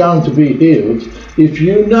are going to be healed if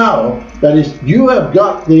you know that you have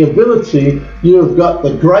got the ability, you have got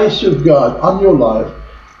the grace of God on your life,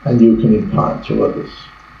 and you can impart to others.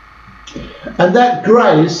 And that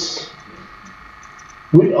grace,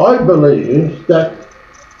 I believe that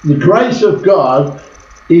the grace of God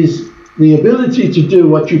is the ability to do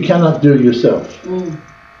what you cannot do yourself.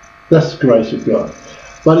 That's the grace of God.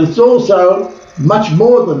 But it's also much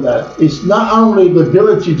more than that. It's not only the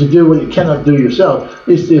ability to do what you cannot do yourself,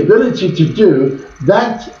 it's the ability to do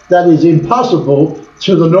that is impossible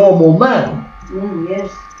to the normal man.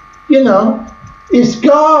 Yes. You know, it's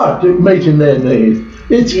God meeting their need.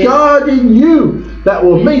 It's God in you that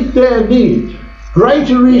will meet their need.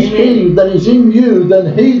 Greater is he that is in you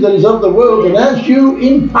than he that is of the world. And as you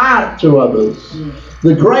impart to others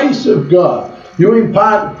the grace of God, you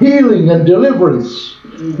impart healing and deliverance,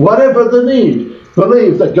 whatever the need,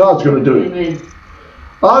 believe that God's going to do it.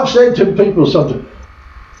 I've said to people something,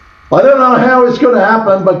 I don't know how it's going to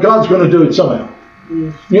happen, but God's going to do it somehow.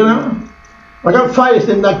 You know, I got faith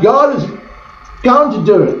in that God is going to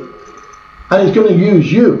do it, and he's going to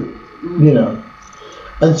use you, you know.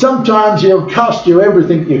 And sometimes he'll cost you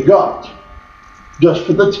everything you got just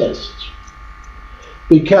for the test,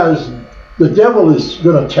 because the devil is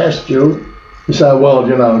going to test you. You say, well,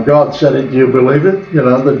 you know, God said it, do you believe it? You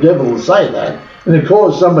know, the devil will say that, and it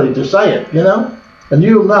causes somebody to say it, you know, and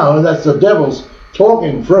you'll know that's the devil's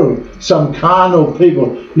talking through some carnal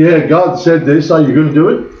people. Yeah, God said this, are you going to do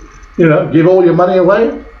it? You know, give all your money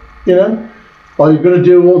away, you know, are you going to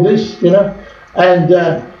do all this, you know? And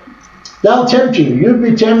they'll tempt you. You'll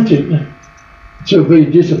be tempted to be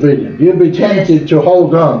disobedient. You'll be tempted to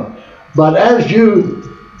hold on. But as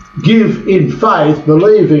you give in faith,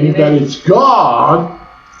 believing that it's God,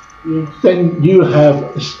 then you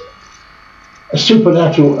have a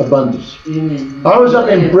supernatural abundance. I was up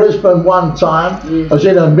in Brisbane one time. I was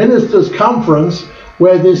in a minister's conference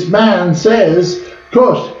where this man says, of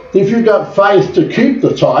course, if you've got faith to keep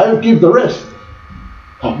the tithe, give the rest.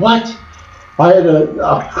 What? I had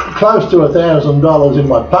close to $1,000 in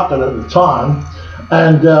my pocket at the time,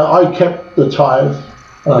 and I kept the tithe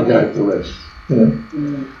and I gave the rest. You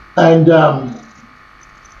know? And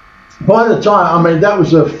by the time, I mean, that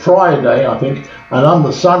was a Friday, I think, and on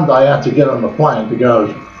the Sunday I had to get on the plane to go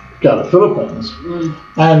to Philippines.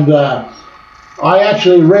 And I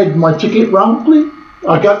actually read my ticket wrongly.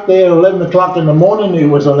 I got there at 11 o'clock in the morning. It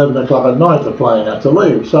was 11 o'clock at night the plane had to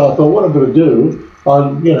leave. So I thought, what am I going to do?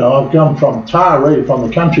 I've come from Taree, from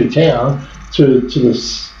the country town, to the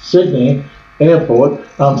Sydney airport.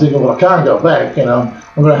 I'm thinking, well, I can't go back. You know,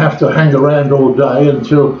 I'm going to have to hang around all day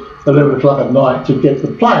until 11 o'clock at night to get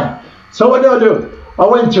the plane. So what do? I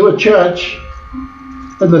went to a church,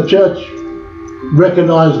 and the church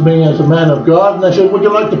recognised me as a man of God, and they said, would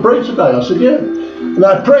you like to preach today? I said, yeah. And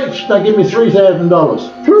I preached, and they gave me $3,000.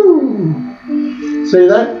 See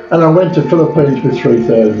that? And I went to Philippines with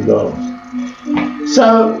 $3,000.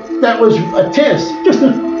 So that was a test, just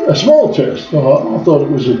a small test. I thought it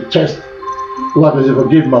was a test, like as if I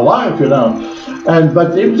give my life, you know.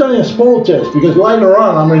 But it was only a small test, because later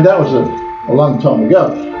on, I mean, that was a long time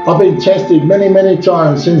ago. I've been tested many, many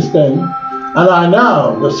times since then, and I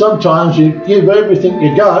know that sometimes you give everything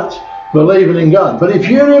you got, believing in God. But if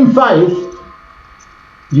you're in faith,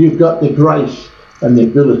 you've got the grace and the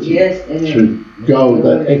ability to go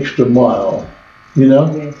that extra mile. You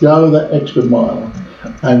know, go that extra mile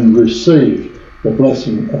and receive the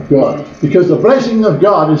blessing of God. Because the blessing of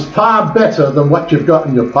God is far better than what you've got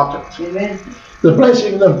in your pocket. Amen. The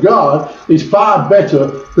blessing of God is far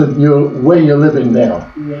better than where you're living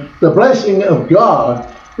now. The blessing of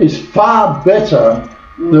God is far better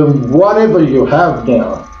than whatever you have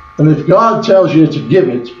now. And if God tells you to give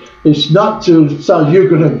it, it's not so you're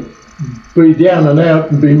going to be down and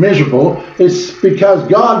out and be miserable. It's because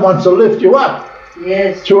God wants to lift you up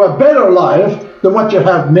to a better life than what you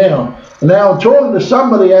have now. And now I'm talking to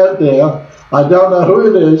somebody out there, I don't know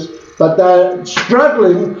who it is, but they're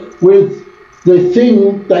struggling with the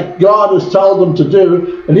thing that God has told them to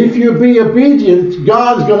do. And if you be obedient,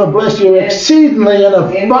 God's going to bless you exceedingly and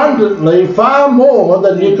abundantly, far more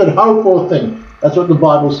than you could hope or think. That's what the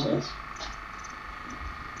Bible says.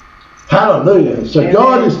 Hallelujah. So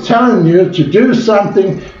God is telling you to do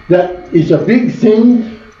something that is a big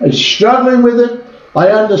thing, is struggling with it. I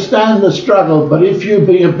understand the struggle, but if you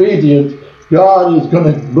be obedient, God is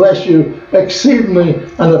going to bless you exceedingly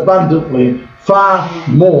and abundantly, far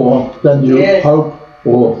more than you hope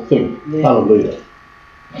or think. Hallelujah.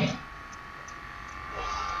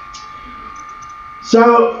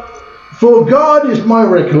 So, for God is my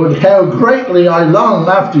record, how greatly I long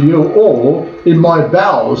after you all in my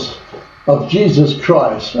bowels of Jesus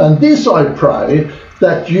Christ. And this I pray,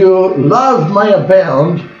 that your love may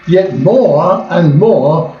abound yet more and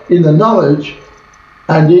more in the knowledge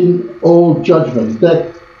and in all judgment,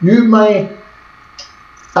 that you may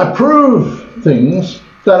approve things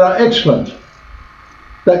that are excellent,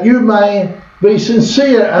 that you may be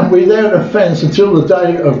sincere and without offence until the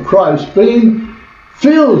day of Christ, being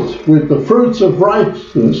filled with the fruits of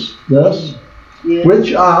righteousness,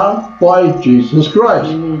 which are by Jesus Christ,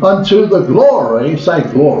 unto the glory, say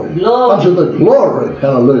glory, unto the glory,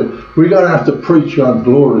 hallelujah. We're going to have to preach on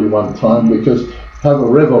glory one time, because have a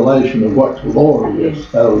revelation of what glory is,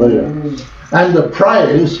 hallelujah, and the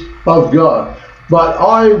praise of God. But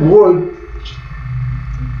I would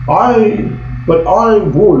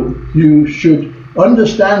you should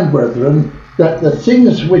understand, brethren, that the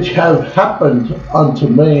things which have happened unto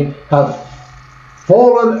me have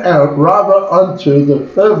fallen out rather unto the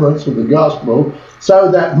furtherance of the gospel,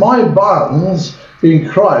 so that my bonds in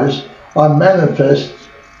Christ are manifest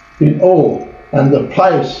in all, and the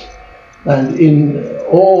place, and in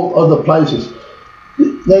all other places.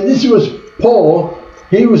 Now this was Paul.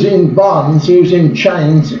 He was in bonds, he was in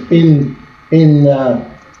chains, in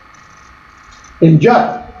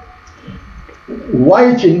jail,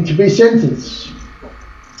 waiting to be sentenced.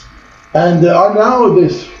 And I know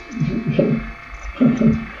this.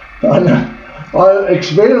 I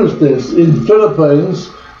experienced this in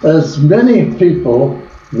Philippines. There's many people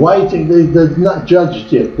waiting. They're not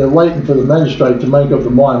judged yet. They're waiting for the magistrate to make up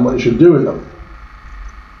their mind what they should do with them.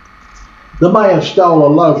 They may have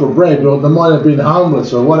stolen a loaf of bread, or they might have been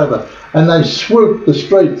homeless or whatever, and they swoop the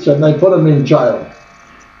streets and they put them in jail.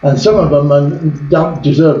 And some of them don't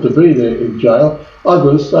deserve to be there in jail.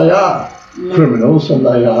 Others, they are criminals and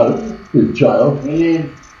they are in jail.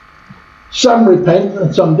 Some repent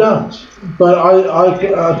and some don't. But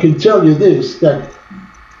I can tell you this, that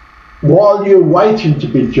while you're waiting to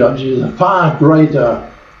be judged, is a far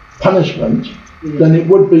greater punishment than it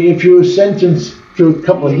would be if you were sentenced to a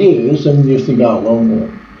couple of years and you think, oh, well,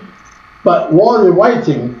 no. But while you're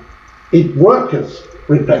waiting, it worketh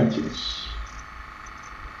repentance.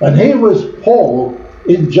 And here was Paul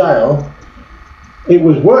in jail. It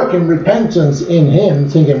was working repentance in him,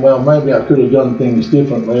 thinking, well, maybe I could have done things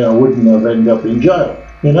differently. I wouldn't have ended up in jail,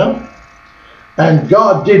 you know. And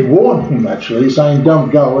God did warn him, actually, saying, don't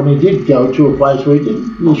go. And he did go to a place where he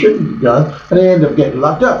shouldn't have gone, and he ended up getting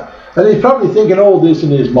locked up. And he's probably thinking all this in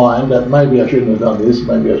his mind, that maybe I shouldn't have done this,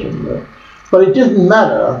 maybe I shouldn't have. But it didn't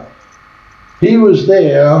matter. He was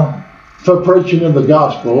there for preaching of the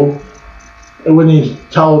gospel when he's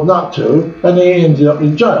told not to, and he ended up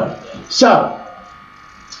in jail. So,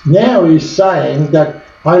 now he's saying that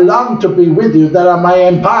I long to be with you, that I may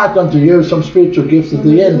impart unto you some spiritual gifts at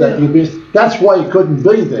the end that you missed. That's why he couldn't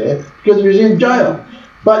be there, because he was in jail.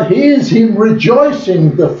 But here's him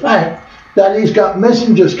rejoicing the fact that he's got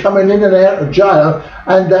messengers coming in and out of jail,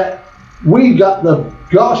 and that we got the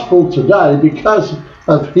gospel today because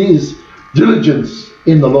of his diligence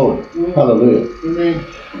in the Lord. Hallelujah. Amen.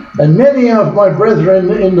 And many of my brethren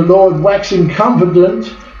in the Lord waxing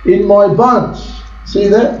confident in my bonds. See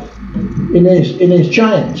that? In his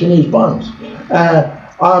chains, in his bonds.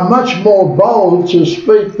 Are much more bold to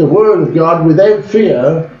speak the word of God without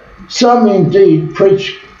fear. Some indeed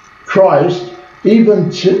preach Christ,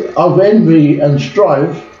 even of envy and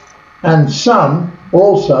strife, and some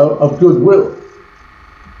also of goodwill.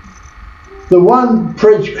 The one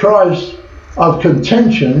preached Christ of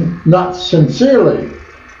contention, not sincerely,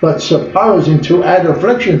 but supposing to add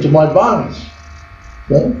affliction to my bonds.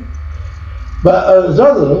 Okay? But as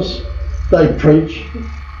others, they preach,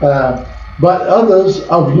 but others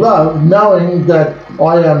of love, knowing that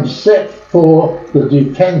I am set for the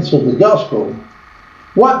defense of the gospel.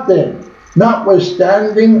 What then?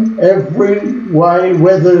 Notwithstanding every way,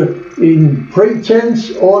 whether in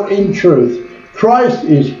pretense or in truth, Christ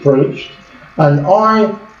is preached, and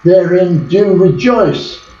I therein do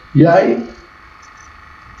rejoice, yea,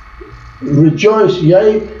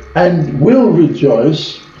 and will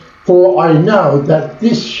rejoice, for I know that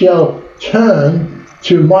this shall turn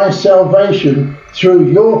to my salvation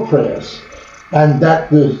through your prayers, and that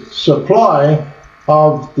the supply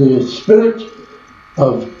of the Spirit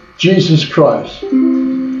of Jesus Christ,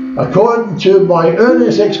 according to my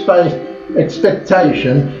earnest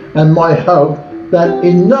expectation and my hope, that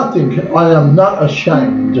in nothing I am not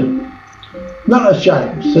ashamed. Not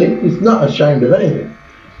ashamed, see, he's not ashamed of anything.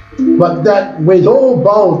 But that with all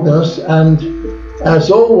boldness, and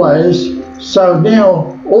as always, so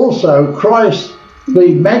now also Christ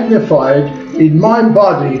be magnified in my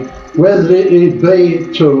body, whether it be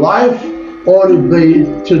to life or it be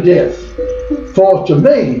to death. For to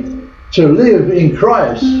me, to live in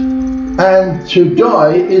Christ and to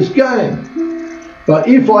die is gain. But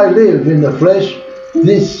if I live in the flesh,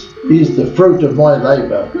 this is the fruit of my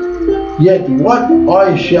labour. Yet what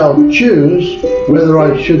I shall choose, whether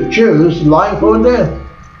I should choose life or death.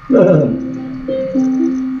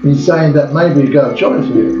 He's saying that maybe you got a choice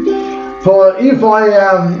here. For if I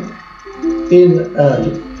am in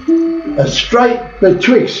a strait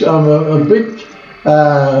betwixt, I'm a bit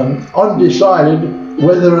undecided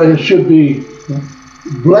whether I should be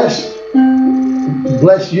bless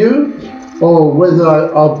you, or whether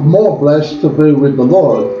I'm more blessed to be with the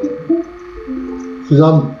Lord. Because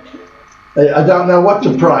I don't know what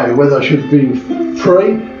to pray, whether I should be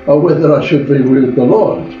free or whether I should be with the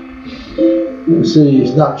Lord. You see,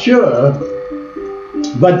 he's not sure.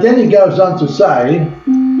 But then he goes on to say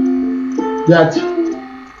that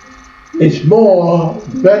it's more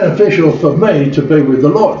beneficial for me to be with the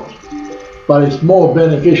Lord, but it's more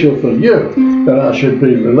beneficial for you that I should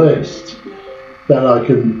be released, that I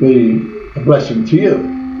can be a blessing to you.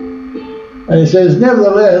 And he says,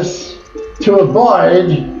 nevertheless, to abide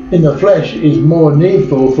in the flesh is more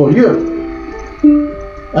needful for you.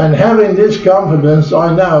 And having this confidence,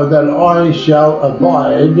 I know that I shall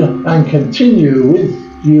abide and continue with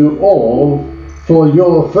you all for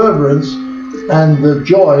your fervence and the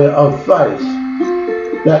joy of faith,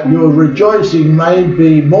 that your rejoicing may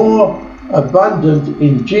be more abundant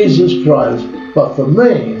in Jesus Christ. But for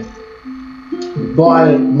me,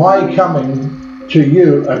 by my coming to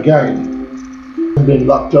you again, I've been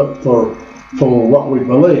locked up for what we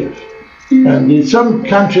believe. And in some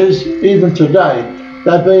countries, even today,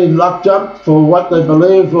 they've been locked up for what they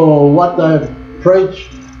believe or what they preach,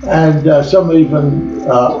 and some even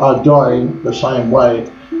are dying the same way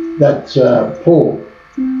that Paul.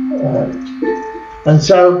 And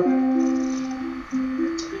so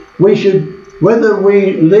we should, whether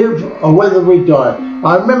we live or whether we die.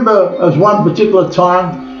 I remember there was one particular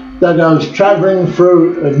time that I was travelling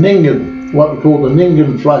through Ningen, what we call the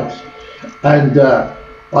Ningen floods, and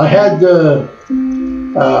I had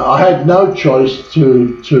no choice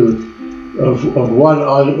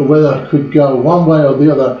of whether I could go one way or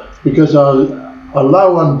the other, because I was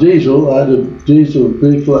low on diesel. I had a diesel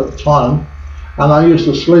vehicle at the time, and I used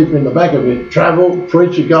to sleep in the back of it, travel,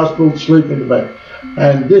 preach the gospel, sleep in the back.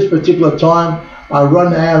 And this particular time, I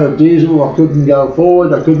run out of diesel. I couldn't go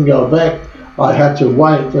forward, I couldn't go back. I had to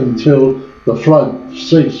wait until the flood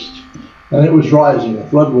ceased. And it was rising, the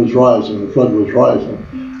flood was rising, the flood was rising.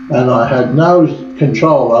 And I had no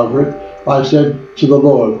control over it. I said to the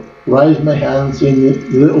Lord, raised my hands in the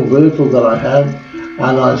little vehicle that I had,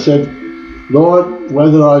 and I said, Lord,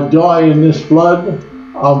 whether I die in this flood,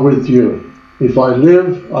 I'm with you. If I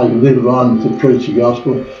live on to preach the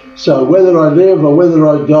gospel. So whether I live or whether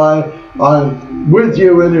I die, I'm with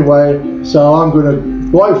you anyway. So I'm going to,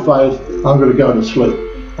 by faith, I'm going to go to sleep.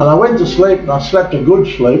 And I went to sleep, and I slept a good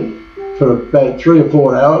sleep for about 3 or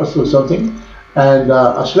 4 hours or something. And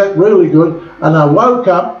I slept really good. And I woke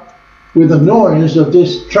up with the noise of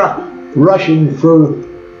this truck rushing through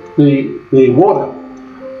the water.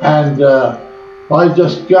 And I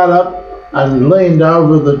just got up and leaned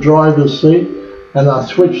over the driver's seat, and I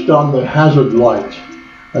switched on the hazard light.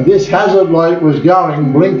 And this hazard light was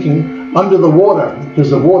going, blinking under the water,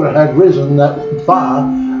 because the water had risen that far,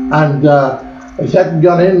 and it hadn't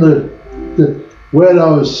gone in where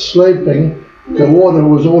I was sleeping. The water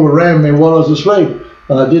was all around me while I was asleep,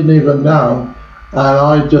 and I didn't even know. And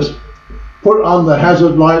I just put on the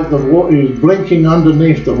hazard light. The water was blinking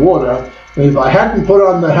underneath the water. And if I hadn't put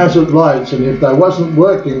on the hazard lights, and if they wasn't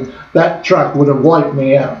working, that truck would have wiped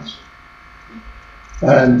me out.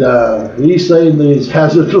 And he seen these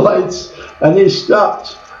hazard lights, and he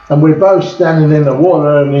stopped. And we're both standing in the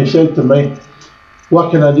water, and he said to me,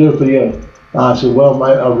 what can I do for you? I said, well,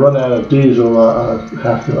 mate, I've run out of diesel. I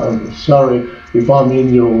have to, I'm sorry if I'm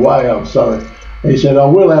in your way, I'm sorry. He said, I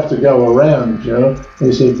will have to go around, you know.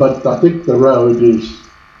 He said, but I think the road is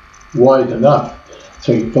wide enough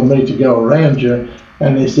for me to go around you.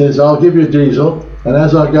 And he says, I'll give you diesel, and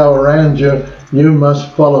as I go around you, you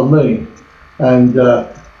must follow me. And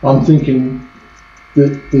I'm thinking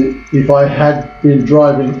that if I had been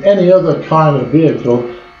driving any other kind of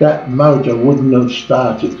vehicle, that motor wouldn't have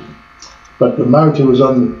started. But the motor was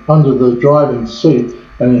under the driving seat,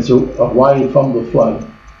 and it's away from the flood.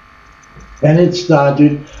 And it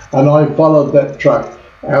started, and I followed that truck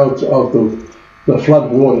out of the flood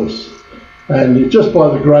waters. And it's just by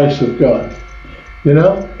the grace of God, you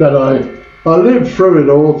know, that I lived through it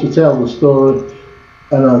all to tell the story,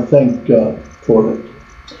 and I thank God for it.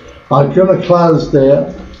 I'm going to close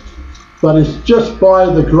there, but it's just by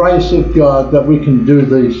the grace of God that we can do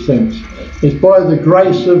these things. It's by the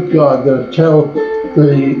grace of God that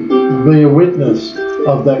be a witness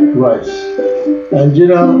of that grace. And you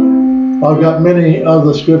know, I've got many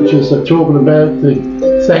other scriptures that talking about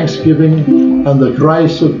the thanksgiving and the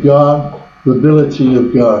grace of God, the ability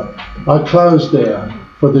of God. I close there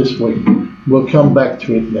for this week. We'll come back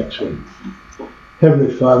to it next week.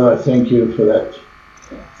 Heavenly Father, I thank you for that.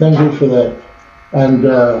 Thank you for that. And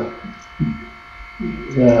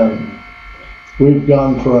we've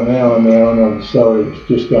gone for an hour now, and I'm sorry it's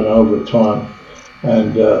just gone over time.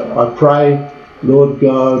 And I pray, Lord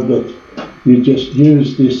God, that you just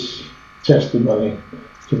use this testimony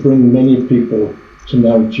to bring many people to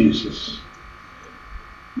know Jesus.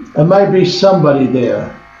 And maybe somebody there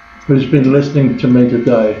who's been listening to me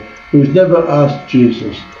today who's never asked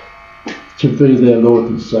Jesus to be their Lord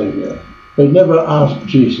and Saviour. They've never asked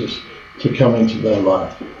Jesus to come into their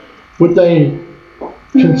life. Would they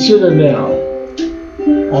consider now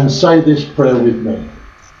and say this prayer with me?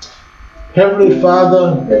 Heavenly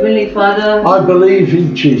Father, I believe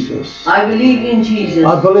in Jesus. I believe in Jesus.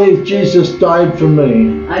 I believe Jesus died for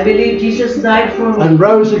me. I believe Jesus died for me. And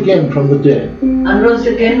rose again from the dead. And rose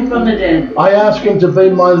again from the dead. I ask him to be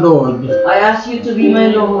my Lord. I ask you to be my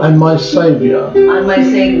Lord. And my Saviour. And my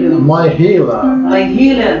Saviour. My healer. My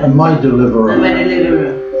healer. And my deliverer. And my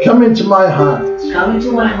deliverer. Come into my heart. Come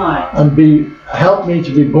into my heart. And help me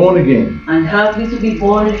to be born again. And help me to be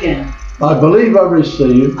born again. I believe I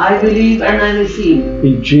receive. I believe and I receive.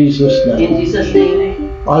 In Jesus' name. In Jesus'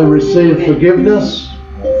 name. I receive forgiveness.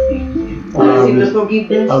 I receive the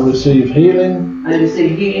forgiveness. I receive healing. I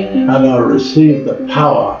receive healing. And I receive the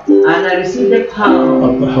power. And I receive the power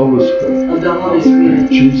of the Holy Spirit. Of the Holy Spirit. In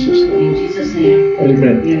Jesus' name. In Jesus' name.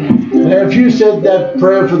 Amen. Amen. Now, if you said that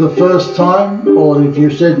prayer for the first time, or if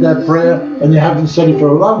you said that prayer and you haven't said it for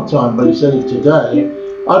a long time, but you said it today,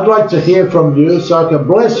 I'd like to hear from you so I can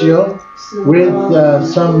bless you with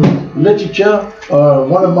some literature,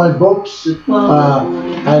 one of my books,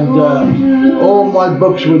 and all my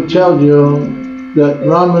books would tell you that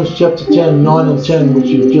Romans chapter 10, 9 and 10, which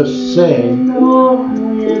you've just said,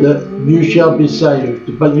 that you shall be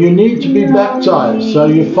saved. But you need to be baptized. So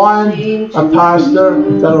you find a pastor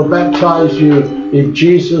that will baptize you in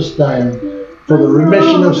Jesus' name for the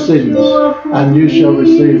remission of sins, and you shall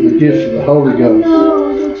receive the gift of the Holy Ghost.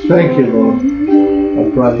 Thank you, Lord. I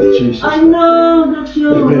pray in Jesus' name. I know that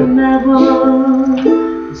you'll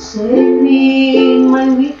never save me in my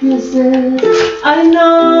weaknesses. I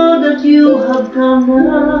know that you have come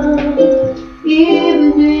down,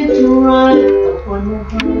 even if to write upon my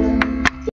heart.